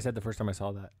 dude, that's what I said the first time I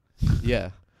saw that. Yeah.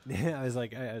 Yeah, I was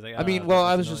like I mean, well,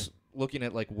 I was just looking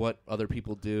at like what other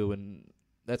people do, and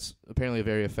that's apparently a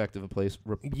very effective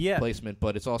Yeah. replacement,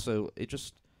 but it's also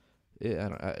yeah,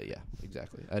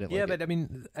 exactly. I didn't like it. Yeah, but I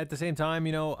mean, at the same time,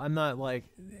 you know, I'm not like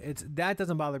that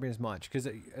doesn't bother me as much because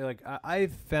like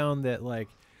I've found that like,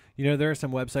 you know, there are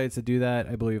some websites that do that.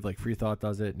 I believe like Free Thought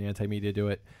does it and Anti-Media do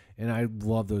it, and I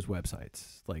love those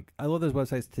websites. Like I love those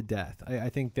websites to death. I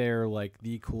think they're like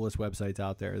the coolest websites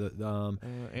out there.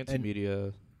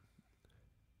 Anti-Media.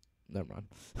 Never mind.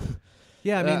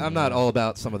 Yeah, I mean, I'm not all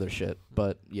about some of their shit,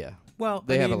 but yeah. Well,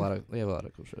 they have a lot of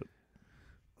cool shit.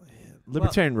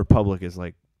 Libertarian Republic is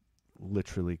like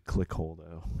literally clickhole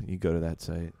though. You go to that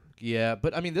site. Yeah,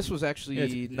 but I mean, this was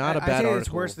actually not a bad I'd say article.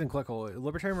 it's worse than Clickhole.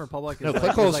 Libertarian Republic is No, like,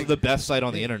 Clickhole is like, the best site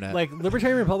on the internet. Like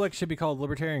Libertarian Republic should be called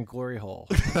Libertarian Glory Hole.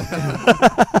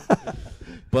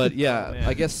 But yeah, Oh, man.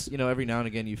 I guess, you know, every now and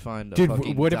again you find a Dude,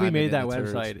 fucking what if we diamond made in that the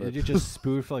turds, website? but- Did you just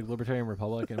spoof like Libertarian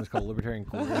Republic and it was called Libertarian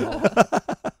Glory Hole?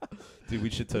 Dude, we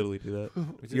should totally do that.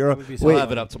 That would be so We'll funny.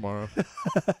 have it up tomorrow.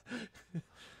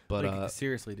 But Like,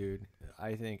 seriously, dude,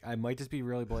 I think I might just be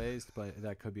really blazed, but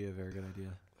that could be a very good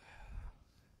idea.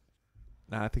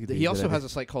 Nah, I think he also has a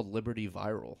site called Liberty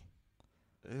Viral.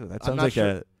 Ew, that I'm sounds not like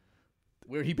sure-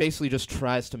 where he basically just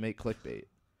tries to make clickbait.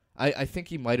 I think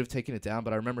he might have taken it down,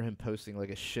 but I remember him posting like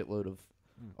a shitload of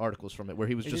articles from it where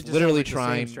he was just literally like the same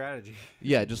trying. strategy.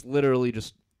 Yeah, just literally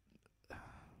just.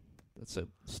 That's so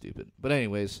stupid. But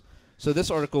anyways, so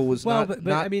this article was Well, not.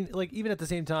 but I mean, like even at the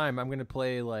same time, I'm going to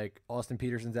play like Austin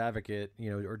Peterson's advocate, you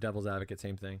know, or devil's advocate,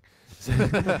 same thing.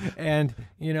 And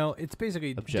you know, it's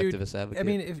basically objectivist advocate. I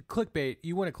mean, if clickbait,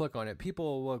 you want to click on it,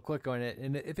 people will click on it,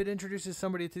 and if it introduces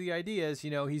somebody to the ideas, you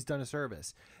know, he's done a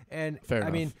service. And Fair I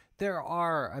enough.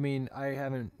 mean, I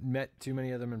haven't met too many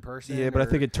of them in person. Yeah, but I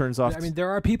think it turns off. I mean, there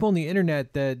are people on the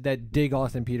internet that dig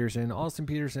Austin Peterson. Austin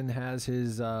Peterson has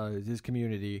his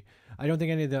community. I don't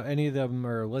think any of them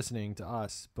are listening to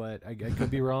us, but I could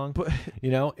be wrong. But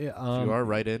you know, if you are,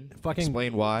 right in. fucking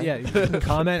Explain why. Yeah, you can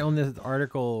comment on this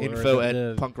article. Info or at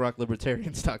the,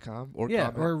 punkrocklibertarians.com or yeah,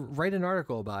 comment. or write an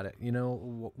article about it. You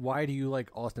know, why do you like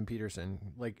Austin Peterson?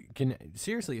 Like,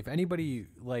 seriously, if anybody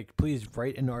like, please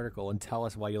write an article and tell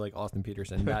us why you like Austin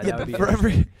Peterson. That would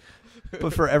be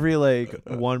but for every like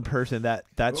one person that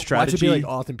strategy should be like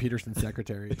Austin Peterson's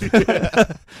secretary.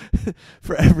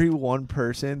 for every one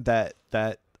person that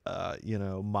you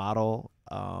know model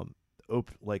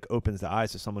opens the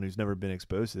eyes to someone who's never been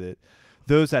exposed to it.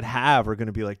 Those that have are going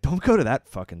to be like, don't go to that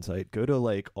fucking site. Go to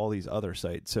like all these other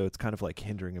sites. So it's kind of like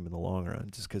hindering him in the long run,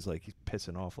 just because like he's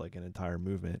pissing off like an entire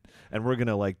movement. And we're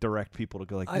gonna like direct people to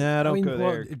go like, don't go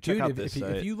there. Dude, Check out this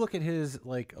site. if you look at his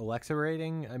like Alexa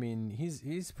rating, I mean,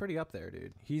 he's pretty up there,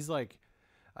 dude. He's like,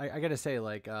 I gotta say,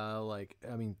 I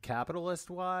mean, capitalist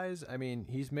wise, I mean,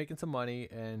 he's making some money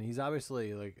and he's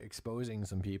obviously like exposing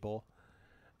some people.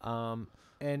 And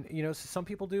you know, some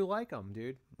people do like him,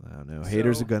 dude. I don't know.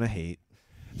 Haters are gonna hate.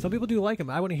 Some people do like him.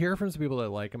 I want to hear from some people that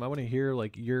like him. I want to hear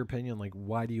like your opinion. Like,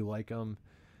 why do you like him?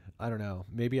 I don't know.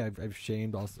 Maybe I've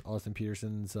shamed Austin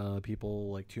Peterson's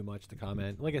people like too much to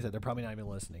comment. Like I said, they're probably not even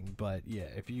listening. But yeah,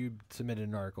 if you submitted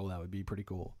an article, that would be pretty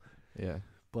cool. Yeah.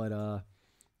 But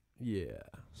yeah.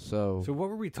 So what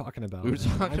were we talking about? we were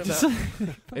man? talking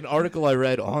about an article I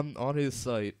read on his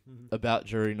site about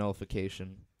jury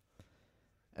nullification.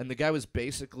 And the guy was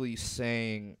basically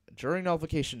saying jury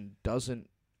nullification doesn't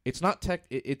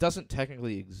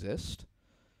technically exist.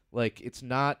 Like, it's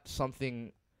not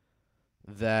something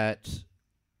that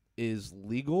is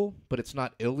legal, but it's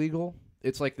not illegal.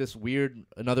 It's like this weird,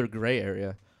 another gray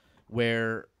area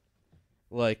where,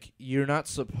 like, you're not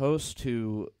supposed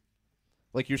to,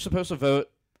 like, you're supposed to vote,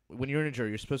 when you're in a jury,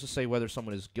 you're supposed to say whether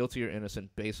someone is guilty or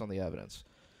innocent based on the evidence.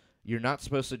 You're not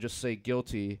supposed to just say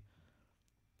guilty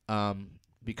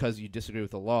because you disagree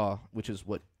with the law, which is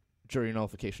what jury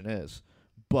nullification is.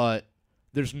 But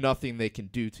there's nothing they can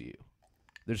do to you.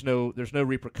 There's no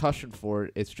repercussion for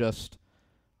it. It's just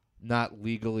not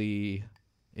legally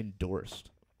endorsed.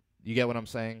 You get what I'm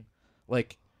saying?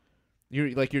 Like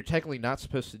you're technically not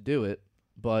supposed to do it,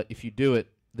 but if you do it,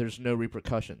 there's no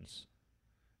repercussions.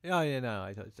 Oh yeah, no,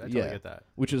 I totally get that.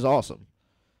 Which is awesome.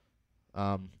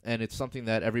 And it's something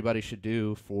that everybody should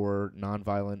do for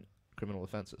nonviolent criminal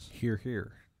offenses. Here.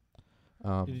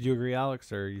 Did you agree,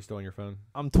 Alex, or are you still on your phone?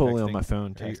 I'm totally on Texting? my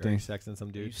phone Are you texting. sexting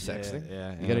some dude? You sexting?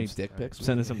 Yeah. You got any dick pics? I'm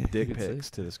sending some dick You can see?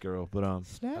 pics to this girl, but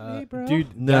Snap me, bro.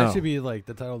 Dude, No. that should be like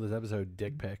the title of this episode,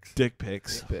 Dick Pics. dick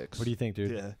pics. Dick pics. What do you think,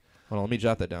 dude? Yeah. Hold on, let me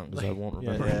jot that down because I won't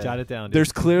Yeah, remember. Yeah. jot it down, dude.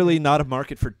 There's clearly not a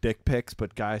market for dick pics,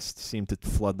 but guys seem to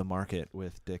flood the market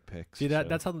with dick pics. See, so,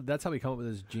 that's how we come up with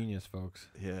this genius, folks.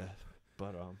 yeah.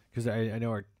 But Because I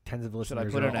know our tens of Should I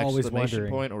listeners put an are always exclamation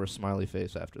wondering. point or a smiley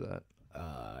face after that?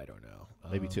 I don't know.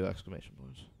 Maybe 2 exclamation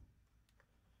points.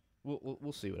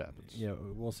 We'll see what happens. Yeah,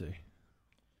 we'll see.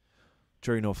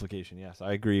 Jury nullification. Yes,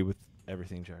 I agree with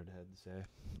everything Jared had to say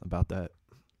about that.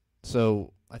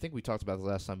 So I think we talked about this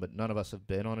last time, but none of us have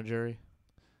been on a jury.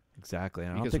 Exactly. I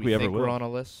don't Because think we ever will. we're on a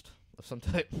list of some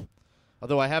type.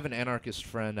 Although I have an anarchist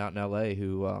friend out in L.A.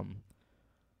 who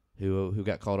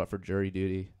got called up for jury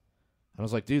duty. I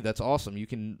was like, dude, that's awesome. You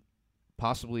can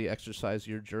possibly exercise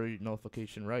your jury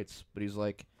nullification rights. But he's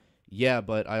like, yeah,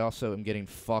 but I also am getting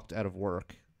fucked out of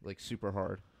work, like super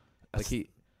hard. Like he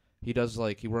does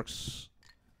like he works.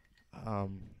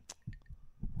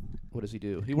 What does he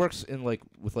do? He works in like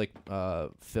with like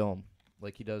film.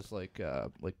 Like he does like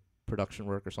production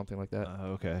work or something like that.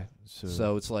 Okay.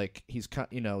 So it's like he's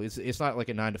it's not like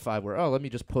a 9 to 5 where let me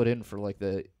just put in for like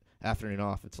the afternoon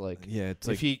off. It's like it's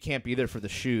if like he can't be there for the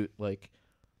shoot, like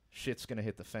shit's gonna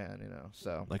hit the fan,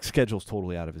 So like schedule's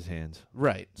totally out of his hands.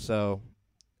 Right. So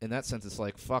in that sense, it's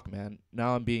like fuck, man.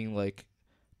 Now I'm being like,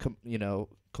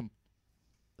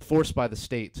 forced by the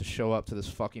state to show up to this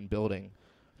fucking building,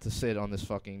 to sit on this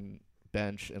fucking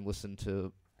bench and listen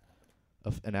to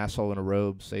an asshole in a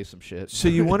robe say some shit. So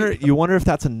you wonder if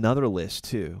that's another list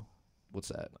too. What's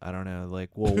that? I don't know. Like,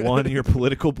 well, one, your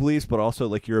political beliefs, but also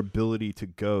like your ability to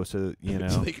go. So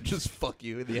so they can just fuck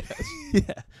you in the ass.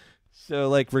 Yeah. So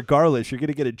like, regardless, you're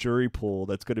gonna get a jury pool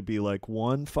that's gonna be like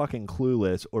one fucking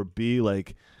clueless, or B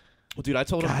like, well, dude, I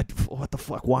told him, God, what the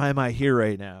fuck? Why am I here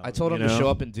right now? I told him to show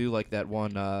up and do like that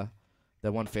one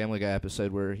Family Guy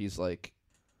episode where he's like,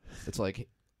 it's like,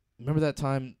 remember that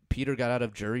time Peter got out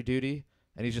of jury duty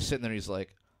and he's just sitting there. He's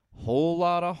like, whole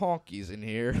lot of honkies in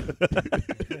here.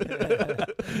 I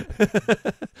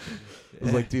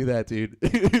was like, do that, dude.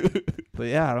 But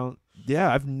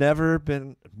yeah, I've never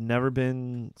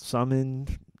been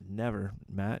summoned. Never,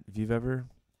 Matt. If you've ever.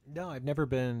 No, I've never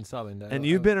been summoned. And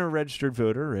you've been a registered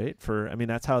voter, right?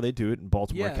 That's how they do it in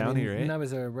Baltimore County, right? And I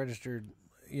was a registered,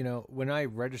 when I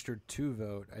registered to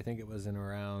vote, I think it was in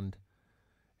around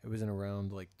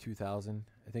like 2000.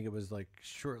 I think it was like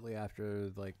shortly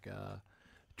after like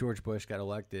George Bush got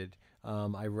elected.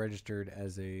 I registered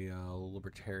as a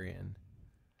libertarian,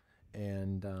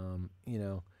 and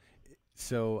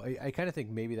so I kind of think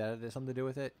maybe that has something to do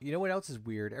with it. You know what else is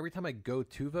weird? Every time I go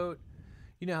to vote,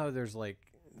 you know how there's like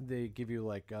they give you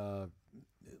like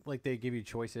they give you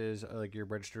choices, like you're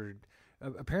registered.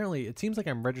 Apparently, it seems like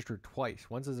I'm registered twice.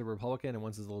 Once as a Republican and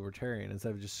once as a Libertarian,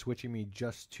 instead of just switching me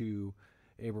just to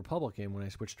a Republican when I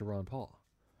switched to Ron Paul.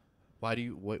 Why do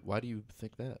you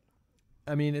think that?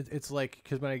 I mean, it's like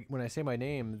because when I say my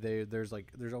name, there's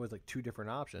always like two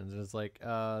different options, and it's like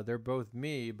they're both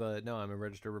me, but no, I'm a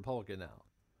registered Republican now.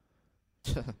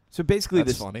 So basically,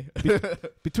 that's funny.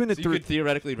 Between the so three, you could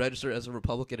theoretically register as a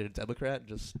Republican and a Democrat, and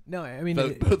just no. I mean,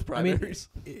 vote both primaries.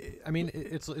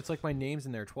 It's like my name's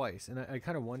in there twice, and I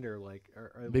kind of wonder like,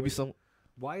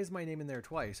 why is my name in there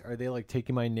twice? Are they like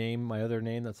taking my other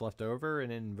name that's left over,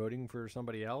 and then voting for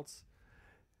somebody else?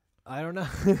 I don't know.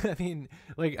 I mean,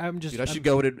 like I'm just. Dude, I should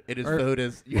go in his vote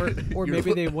as. Or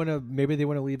maybe they want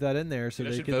to leave that in there so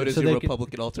they should can vote as your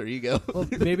Republican alter ego. Well,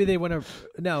 maybe they want to.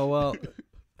 No, well,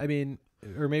 I mean,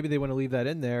 or maybe they want to leave that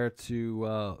in there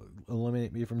to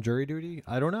eliminate me from jury duty.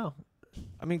 I don't know.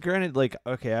 I mean, granted, like,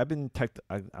 okay, I've been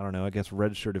I don't know, I guess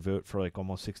registered to vote for like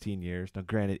almost 16 years. Now,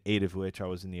 granted, 8 of which I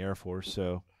was in the Air Force,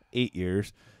 so 8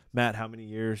 years. Matt, how many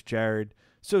years? Jared.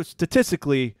 So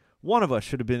statistically, one of us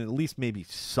should have been at least maybe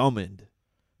summoned.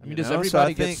 I mean, does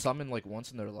everybody get summoned like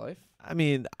once in their life? I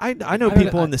mean, I know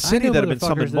people in the city that have been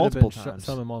summoned multiple times.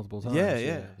 Summoned multiple times.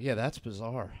 Yeah, that's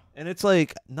bizarre. And it's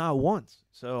like not once.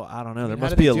 So I don't know. There How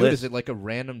must do be they a do list. Is it like a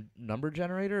random number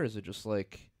generator? Or is it just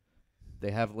like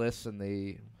they have lists and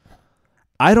they?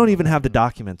 I don't even have the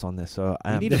documents on this, so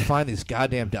I need to find these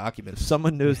goddamn documents. If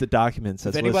someone knows the documents,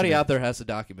 if anybody out there has the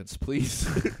documents, please,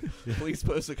 please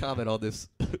post a comment on this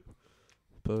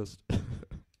post.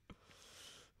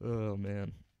 Oh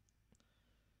man.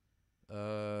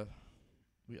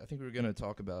 I think we were gonna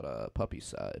talk about puppy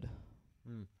side.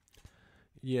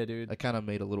 Yeah, dude. I kind of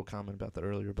made a little comment about that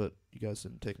earlier, but you guys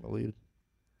didn't take my lead.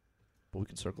 But we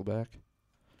can circle back.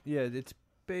 Yeah, it's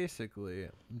basically.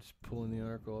 I'm just pulling the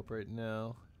article up right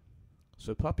now.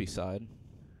 So puppy side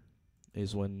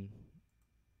is when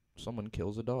someone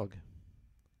kills a dog.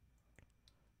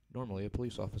 Normally a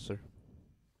police officer.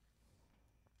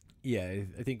 Yeah,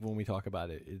 I think when we talk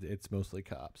about it, it's mostly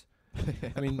cops.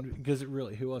 I mean, because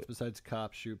really, who else besides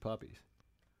cops shoot puppies?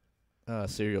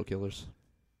 Serial killers.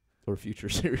 Or future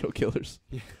serial killers.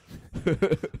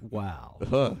 Wow.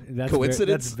 That's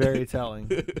coincidence? That's very telling.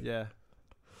 Yeah.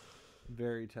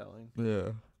 Very telling.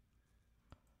 Yeah.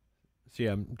 So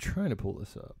yeah, I'm trying to pull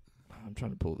this up. I'm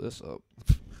trying to pull this up.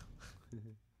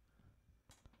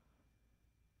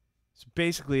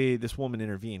 basically, this woman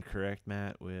intervened, correct,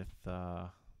 Matt? With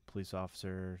police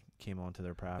officer came onto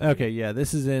their property. Okay, yeah,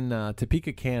 this is in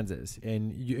Topeka, Kansas,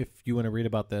 and if you want to read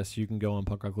about this, you can go on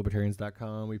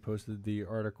punkrocklibertarians.com. We posted the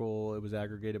article. It was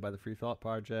aggregated by the Free Thought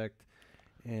Project,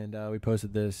 and we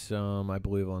posted this, I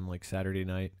believe, on like Saturday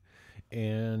night.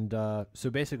 And so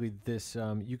basically, this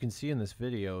you can see in this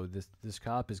video, this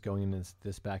cop is going in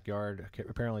this backyard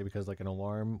apparently because like an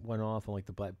alarm went off on like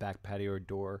the back patio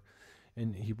door.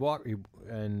 And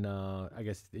I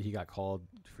guess he got called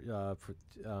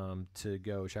to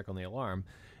go check on the alarm.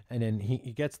 And then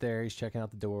he gets there, he's checking out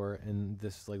the door, and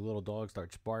this like little dog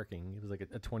starts barking. It was like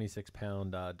a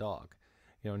 26-pound dog,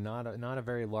 not a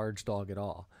very large dog at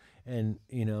all. And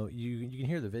you can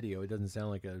hear the video. It doesn't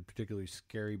sound like a particularly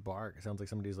scary bark. It sounds like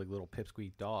somebody's like little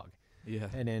pipsqueak dog. Yeah.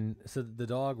 And then so the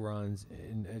dog runs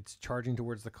and it's charging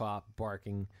towards the cop,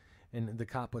 barking, and the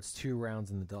cop puts 2 rounds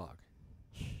in the dog.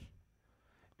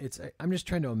 I'm just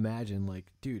trying to imagine, like,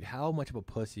 dude, how much of a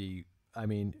pussy. I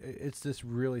mean, it's this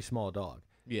really small dog.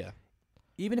 Yeah.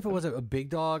 Even if it was a big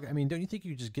dog, I mean, don't you think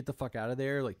you just get the fuck out of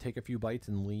there, like take a few bites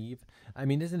and leave? I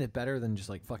mean, isn't it better than just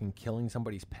like fucking killing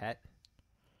somebody's pet?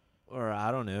 Or I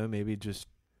don't know, maybe just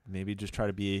try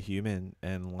to be a human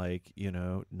and like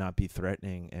not be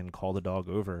threatening and call the dog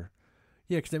over.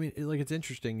 Yeah, because I mean, it's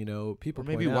interesting, people. Or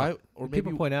maybe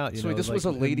people point out, so this was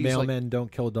a lady's mailmen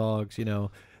don't kill dogs,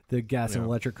 The gas and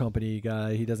electric company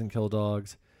guy, he doesn't kill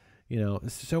dogs.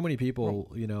 So many people,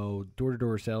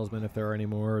 door-to-door salesmen, if there are any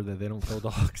more, that they don't kill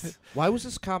dogs. Why was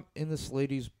this cop in this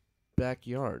lady's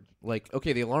backyard? Like,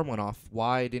 okay, the alarm went off.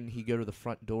 Why didn't he go to the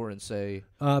front door and say...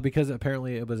 because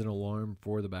apparently it was an alarm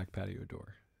for the back patio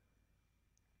door.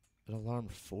 An alarm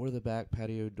for the back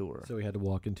patio door. So he had to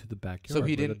walk into the backyard so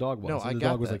he where didn't, the dog was. No, so I the got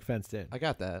dog was that. like fenced in. I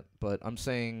got that, but I'm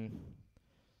saying...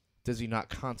 Does he not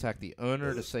contact the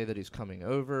owner to say that he's coming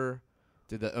over?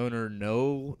 Did the owner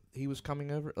know he was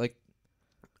coming over? Like,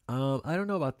 I don't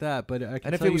know about that, but I can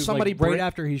and if tell it was you, somebody right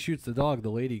after he shoots the dog, the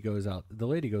lady goes out. The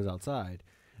lady goes outside,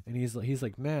 and he's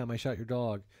like, "Ma'am, I shot your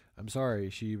dog. I'm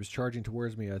sorry. She was charging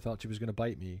towards me. I thought she was going to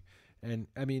bite me." And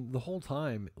I mean, the whole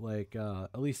time, like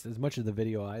at least as much of the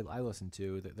video I listened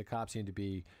to, the cop seemed to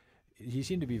be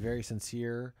very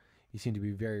sincere. He seemed to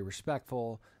be very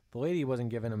respectful. The lady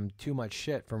wasn't giving him too much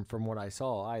shit from what I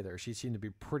saw either. She seemed to be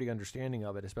pretty understanding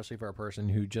of it, especially for a person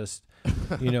who just,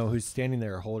 who's standing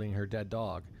there holding her dead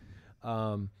dog.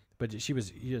 But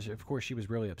of course, she was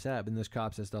really upset. And this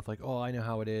cop said stuff like, "Oh, I know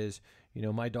how it is.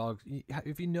 My dog.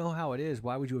 If you know how it is,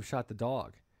 why would you have shot the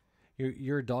dog?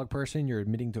 You're a dog person. You're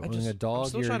admitting to owning a dog. I'm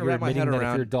still you're trying to wrap my head that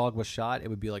around. If your dog was shot, it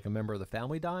would be like a member of the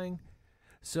family dying."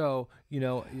 So,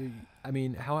 I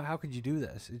mean, how could you do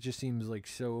this? It just seems like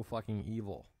so fucking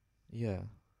evil. Yeah.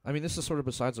 I mean, this is sort of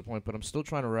besides the point, but I'm still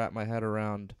trying to wrap my head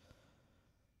around.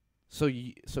 So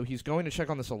he's going to check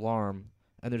on this alarm,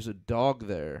 and there's a dog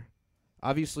there.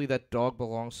 Obviously, that dog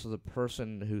belongs to the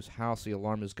person whose house the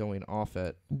alarm is going off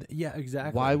at. Yeah,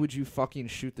 exactly. Why would you fucking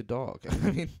shoot the dog?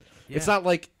 I mean, it's not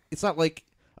like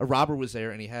a robber was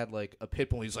there and he had like a pit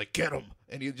bull. And he's like, "Get him,"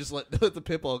 and you just let the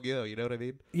pit bull go. You know what I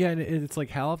mean? Yeah, and it's like,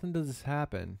 how often does this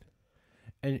happen?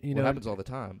 And it happens all the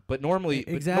time. But normally,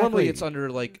 it's under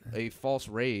like a false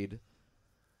raid,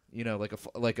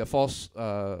 like a false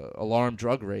alarm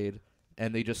drug raid,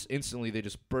 and they just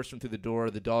burst them through the door.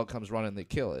 The dog comes running, and they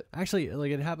kill it. Actually, like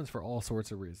it happens for all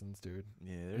sorts of reasons, dude.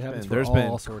 Yeah, there's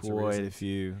been quite a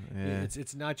few. Yeah.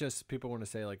 It's not just people want to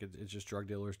say like it's just drug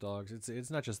dealers' dogs. It's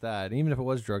not just that. And even if it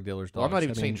was drug dealers' dogs, well, I'm not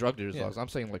even saying drug dealers' dogs. I'm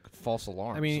saying like false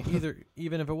alarms. I mean,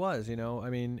 even if it was,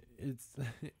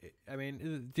 I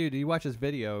mean, dude, you watch this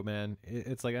video, man.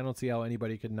 It's like I don't see how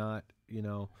anybody could not,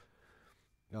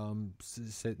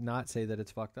 not say that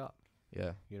it's fucked up.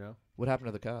 Yeah. What happened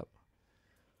to the cop?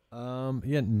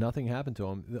 Yeah, nothing happened to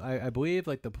him. I believe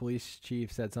like the police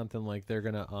chief said something like they're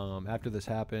gonna after this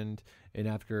happened and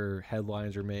after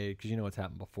headlines are made, because it's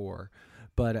happened before,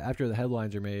 but after the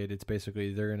headlines are made, it's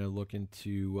basically they're gonna look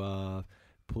into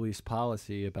police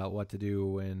policy about what to do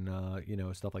when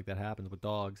stuff like that happens with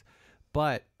dogs.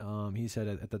 But he said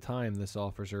at the time this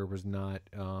officer was not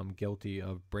guilty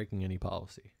of breaking any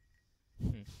policy.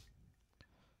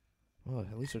 Well,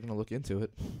 at least they're gonna look into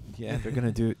it. Yeah,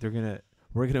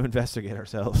 we're going to investigate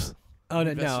ourselves. Oh,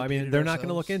 no, I mean, they're not going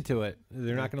to look into it.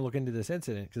 They're not going to look into this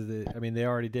incident because, they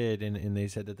already did, and they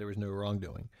said that there was no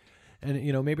wrongdoing. And,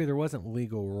 maybe there wasn't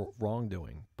legal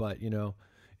wrongdoing, but,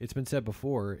 it's been said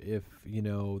before, if,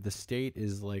 the state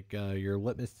is like your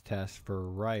litmus test for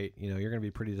right, you're going to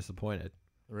be pretty disappointed.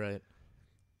 Right.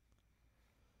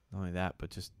 Not only that, but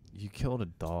just you killed a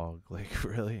dog, like,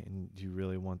 really? And you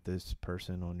really want this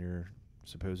person on your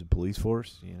supposed police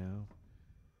force,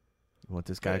 We want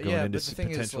this guy going into but the thing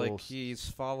potential. is, like, he's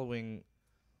following.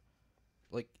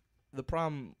 Like, the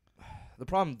problem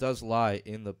does lie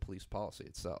in the police policy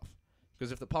itself.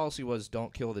 Because if the policy was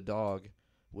 "don't kill the dog,"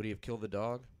 would he have killed the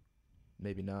dog?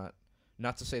 Maybe not.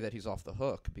 Not to say that he's off the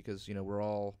hook, because we're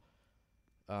all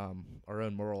our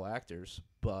own moral actors,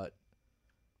 but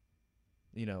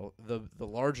the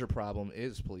larger problem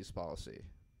is police policy.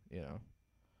 And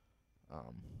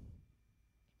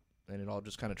it all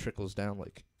just kind of trickles down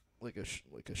like a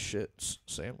shit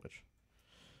sandwich.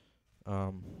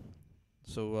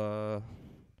 So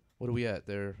what are we at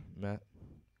there, Matt?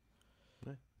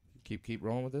 What? Keep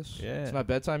rolling with this. Yeah. It's not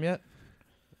bedtime yet.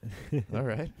 All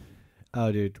right.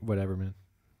 Oh, dude, whatever, man.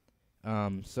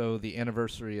 So the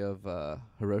anniversary of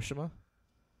Hiroshima.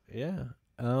 Yeah.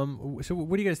 So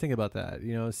what do you guys think about that?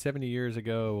 70 years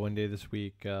ago, one day this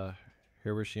week,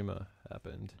 Hiroshima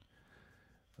happened.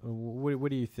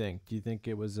 What do you think? Do you think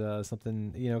it was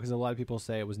something, because a lot of people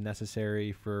say it was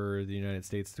necessary for the United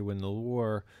States to win the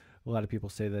war. A lot of people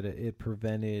say that it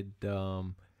prevented,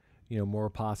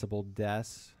 more possible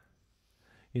deaths.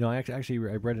 I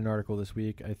read an article this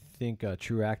week. I think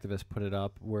True Activist put it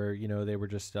up where, they were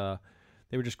just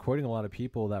quoting a lot of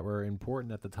people that were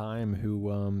important at the time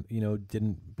who,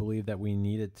 didn't believe that we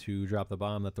needed to drop the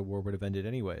bomb, that the war would have ended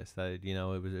anyways, that,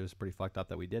 it was pretty fucked up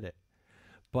that we did it.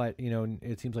 But,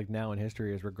 it seems like now in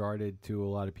history is regarded to a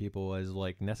lot of people as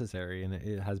like necessary, and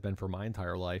it has been for my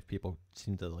entire life. People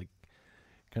seem to like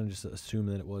kind of just assume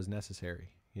that it was necessary.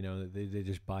 They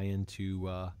just buy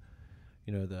into,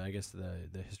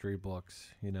 the history books,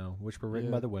 which were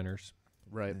written by the winners.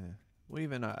 Right. Yeah. Well,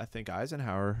 even I think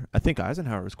Eisenhower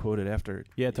was quoted after.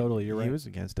 Yeah, totally. You're right. He was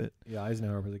against it. Yeah,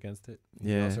 Eisenhower was against it.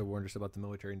 Yeah. He also warned us about the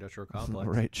military-industrial complex.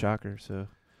 Right, shocker. So,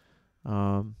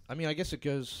 I guess it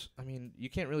goes. You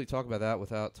can't really talk about that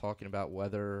without talking about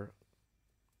whether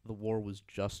the war was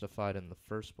justified in the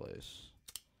first place.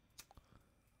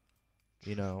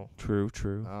 True.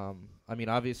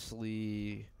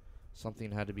 Obviously,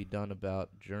 something had to be done about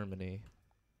Germany.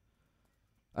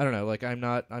 I don't know. Like, I'm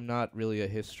not really a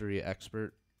history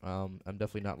expert. I'm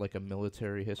definitely not like a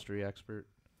military history expert.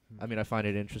 I find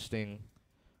it interesting.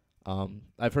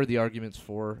 I've heard the arguments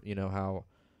for, how,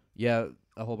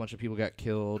 a whole bunch of people got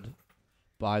killed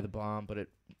by the bomb, but it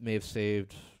may have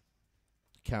saved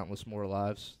countless more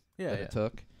lives than it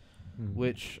took. Mm-hmm.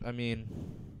 Which, see,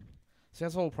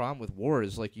 that's the whole problem with war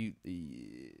is, like,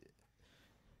 it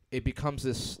becomes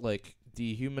this, like,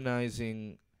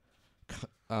 dehumanizing,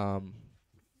 I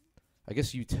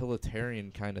guess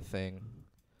utilitarian kind of thing,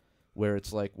 where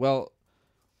it's like, well,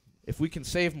 if we can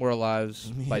save more lives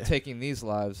by taking these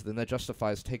lives, then that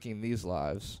justifies taking these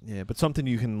lives. Yeah, but something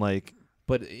you can like.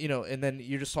 But and then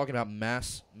you're just talking about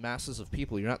masses of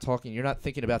people. You're not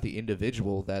thinking about the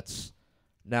individual. That's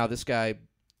now this guy,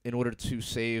 in order to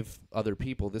save other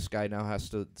people, this guy now has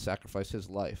to sacrifice his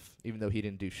life, even though he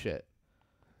didn't do shit.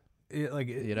 Do you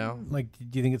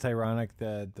think it's ironic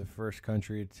that the first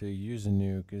country to use a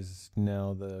nuke is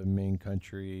now the main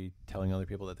country telling other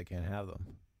people that they can't have them?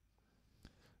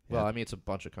 Well, it's a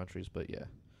bunch of countries, but yeah.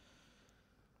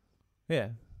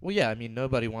 Yeah. Well, yeah,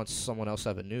 nobody wants someone else to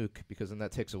have a nuke, because then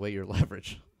that takes away your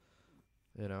leverage.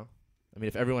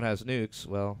 If everyone has nukes,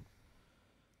 well,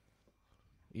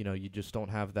 you just don't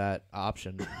have that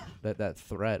option, that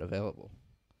threat available.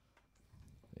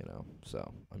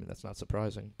 So, that's not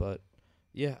surprising. But,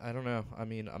 yeah, I don't know. I'm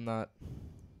not...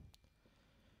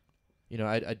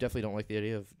 I definitely don't like the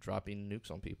idea of dropping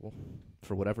nukes on people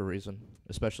for whatever reason,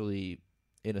 especially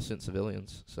innocent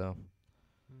civilians. So,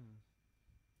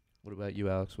 what about you,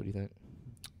 Alex? What do you think?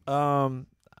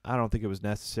 I don't think it was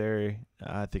necessary.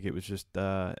 I think it was just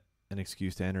an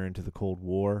excuse to enter into the Cold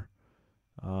War.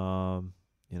 It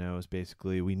was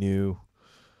basically we knew...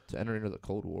 To enter into the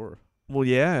Cold War? Well,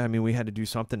 yeah, we had to do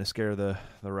something to scare the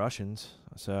Russians.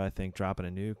 So I think dropping a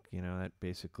nuke, that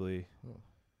basically,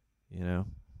 because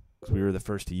we were the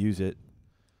first to use it.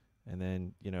 And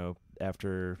then,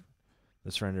 after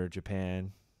the surrender of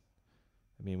Japan,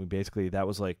 we basically, that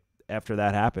was like, after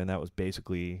that happened, that was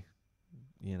basically,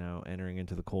 entering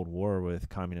into the Cold War with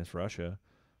communist Russia.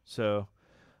 So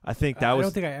I think that was... I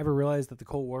don't think I ever realized that the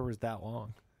Cold War was that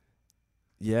long.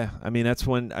 Yeah, that's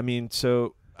when,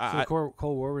 so... the Cold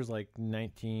War was like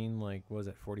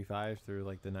 45 through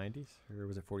like the 90s, or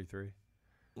was it 43?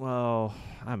 Well,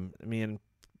 I'd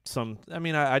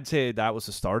say that was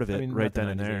the start of it, right then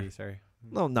and there. 80s, sorry.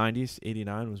 No, 90s,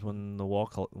 89 was when the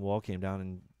wall came down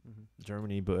in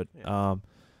Germany, but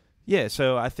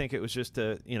so I think it was just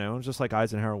just like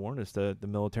Eisenhower warned us, the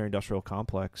military-industrial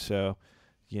complex. So,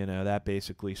 that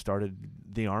basically started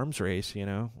the arms race.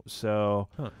 So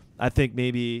I think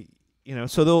maybe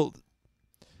so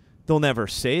they'll never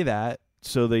say that,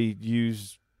 so they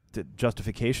use the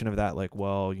justification of that, like,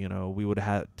 well, you know, we would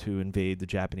have had to invade the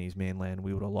Japanese mainland.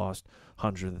 We would have lost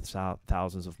hundreds of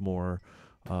thousands of more,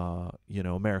 you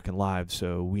know, American lives.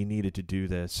 So we needed to do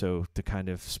this. So to kind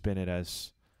of spin it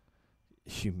as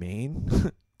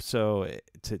humane. So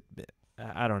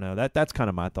I don't know. That's kind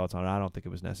of my thoughts on it. I don't think it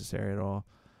was necessary at all.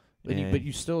 But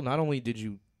you still, not only did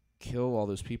you kill all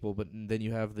those people, but then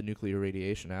you have the nuclear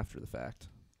radiation after the fact.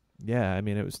 Yeah, I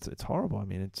mean, it's horrible. I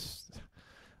mean,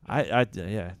 I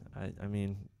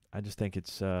mean, I just think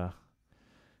it's,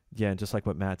 just like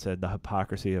what Matt said, the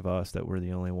hypocrisy of us that we're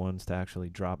the only ones to actually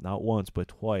drop, not once, but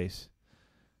twice,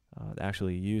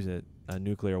 actually use a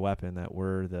nuclear weapon, that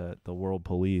we're the world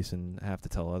police and have to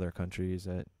tell other countries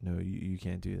that, no, you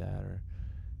can't do that. Or,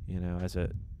 you know,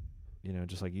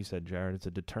 just like you said, Jared, it's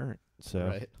a deterrent. So,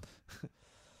 right.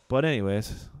 But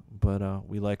anyways,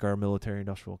 we like our military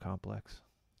industrial complex.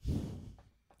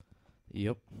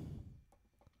 Yep.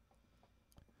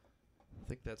 I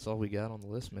think that's all we got on the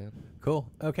list, man. Cool.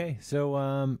 Okay.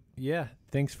 So,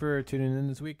 thanks for tuning in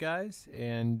this week, guys.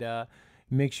 And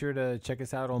make sure to check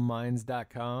us out on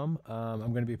minds.com.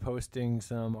 I'm going to be posting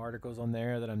some articles on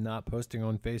there that I'm not posting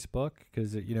on Facebook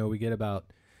because, you know,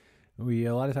 we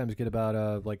a lot of times get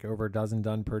about like over a dozen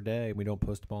done per day. We don't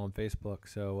post them all on Facebook.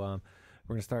 So,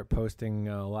 we're going to start posting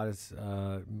a lot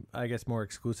of, I guess, more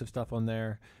exclusive stuff on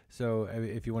there. So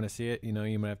if you want to see it, you know,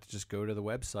 you might have to just go to the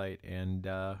website and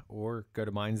or go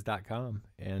to minds.com.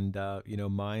 And, you know,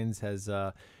 Minds has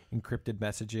encrypted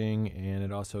messaging, and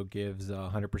it also gives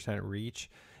 100% reach.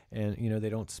 And, you know, they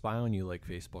don't spy on you like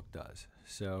Facebook does.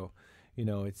 So, you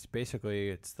know, it's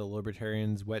the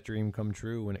libertarians' wet dream come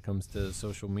true when it comes to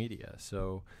social media.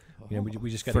 So, you know, we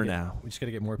just got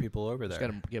to get more people over there.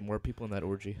 Just got to get more people in that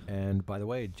orgy. And by the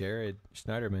way, Jared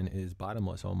Schneiderman is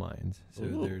bottomless on Minds, so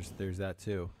there's that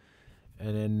too.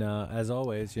 And then as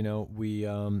always, you know,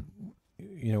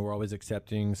 we're always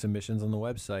accepting submissions on the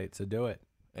website, so do it.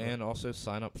 And also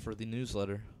sign up for the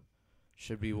newsletter.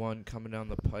 Should be one coming down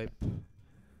the pipe.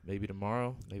 Maybe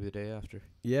tomorrow, maybe the day after.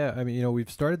 Yeah, I mean, you know,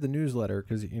 we've started the newsletter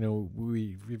because, you know,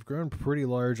 we've grown pretty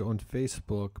large on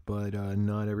Facebook, but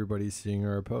not everybody's seeing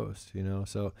our posts, you know.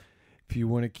 So if you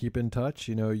want to keep in touch,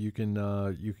 you know, you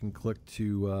can click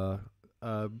to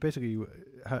basically,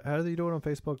 how do you do it on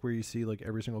Facebook where you see like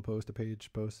every single post a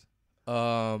page posts?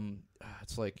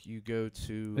 It's like you go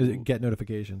to... Is it get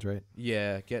notifications, right?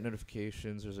 Yeah, get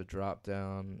notifications. There's a drop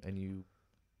down and you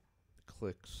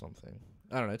click something.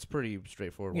 I don't know. It's pretty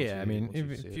straightforward. Yeah, I mean,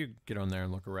 if you get on there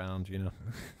and look around, you know.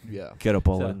 Yeah. Get up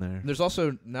all in there. There's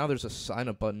also, now there's a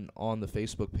sign-up button on the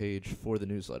Facebook page for the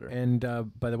newsletter. And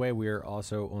by the way, we're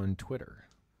also on Twitter.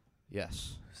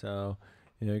 Yes. So,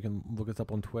 you know, you can look us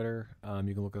up on Twitter.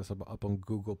 You can look us up on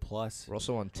Google+. We're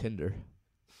also on Tinder.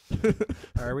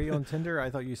 Are we on Tinder? I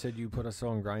thought you said you put us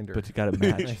on Grindr. But you got to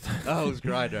match. Oh, it was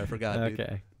Grindr. I forgot, dude.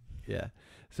 Okay. Yeah.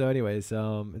 So anyways,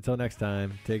 until next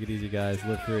time, take it easy, guys.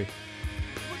 Live free.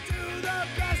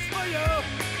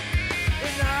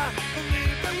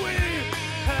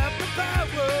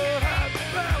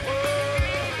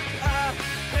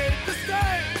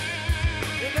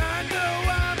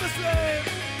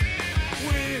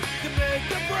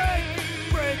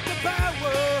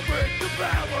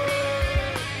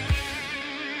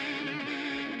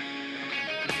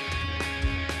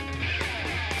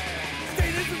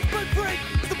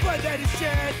 That is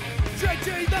shed,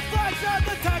 drenching the flags of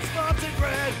the tax bombs in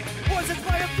red. Poisons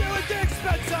by a few at the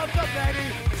expense of the many.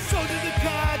 Sold to the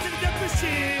gods and the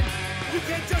machine. You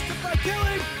can't justify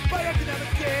killing by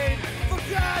economic gain. For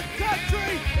God,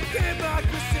 country, and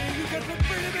democracy, you can put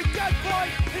freedom at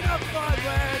gunpoint in a foreign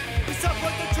land. You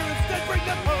support the troops, then bring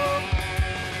them home.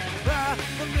 I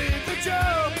believe that you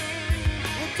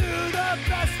will do the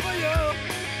best for you,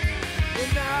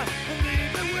 and I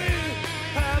believe that we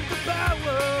have the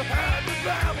power, have the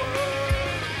power.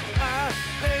 I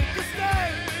hate the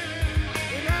state,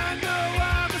 and I know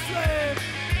I'm a slave.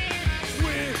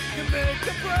 We can make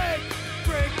the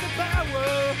break the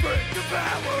power, break the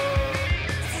power.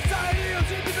 Society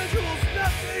owes individuals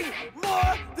nothing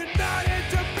more than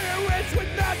non-interference with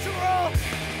natural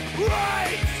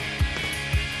rights.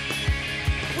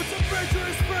 Once a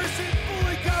virtuous person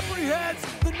fully comprehends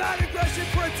the non-aggression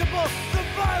principle, the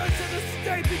violence of the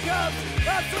state becomes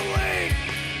obsolete.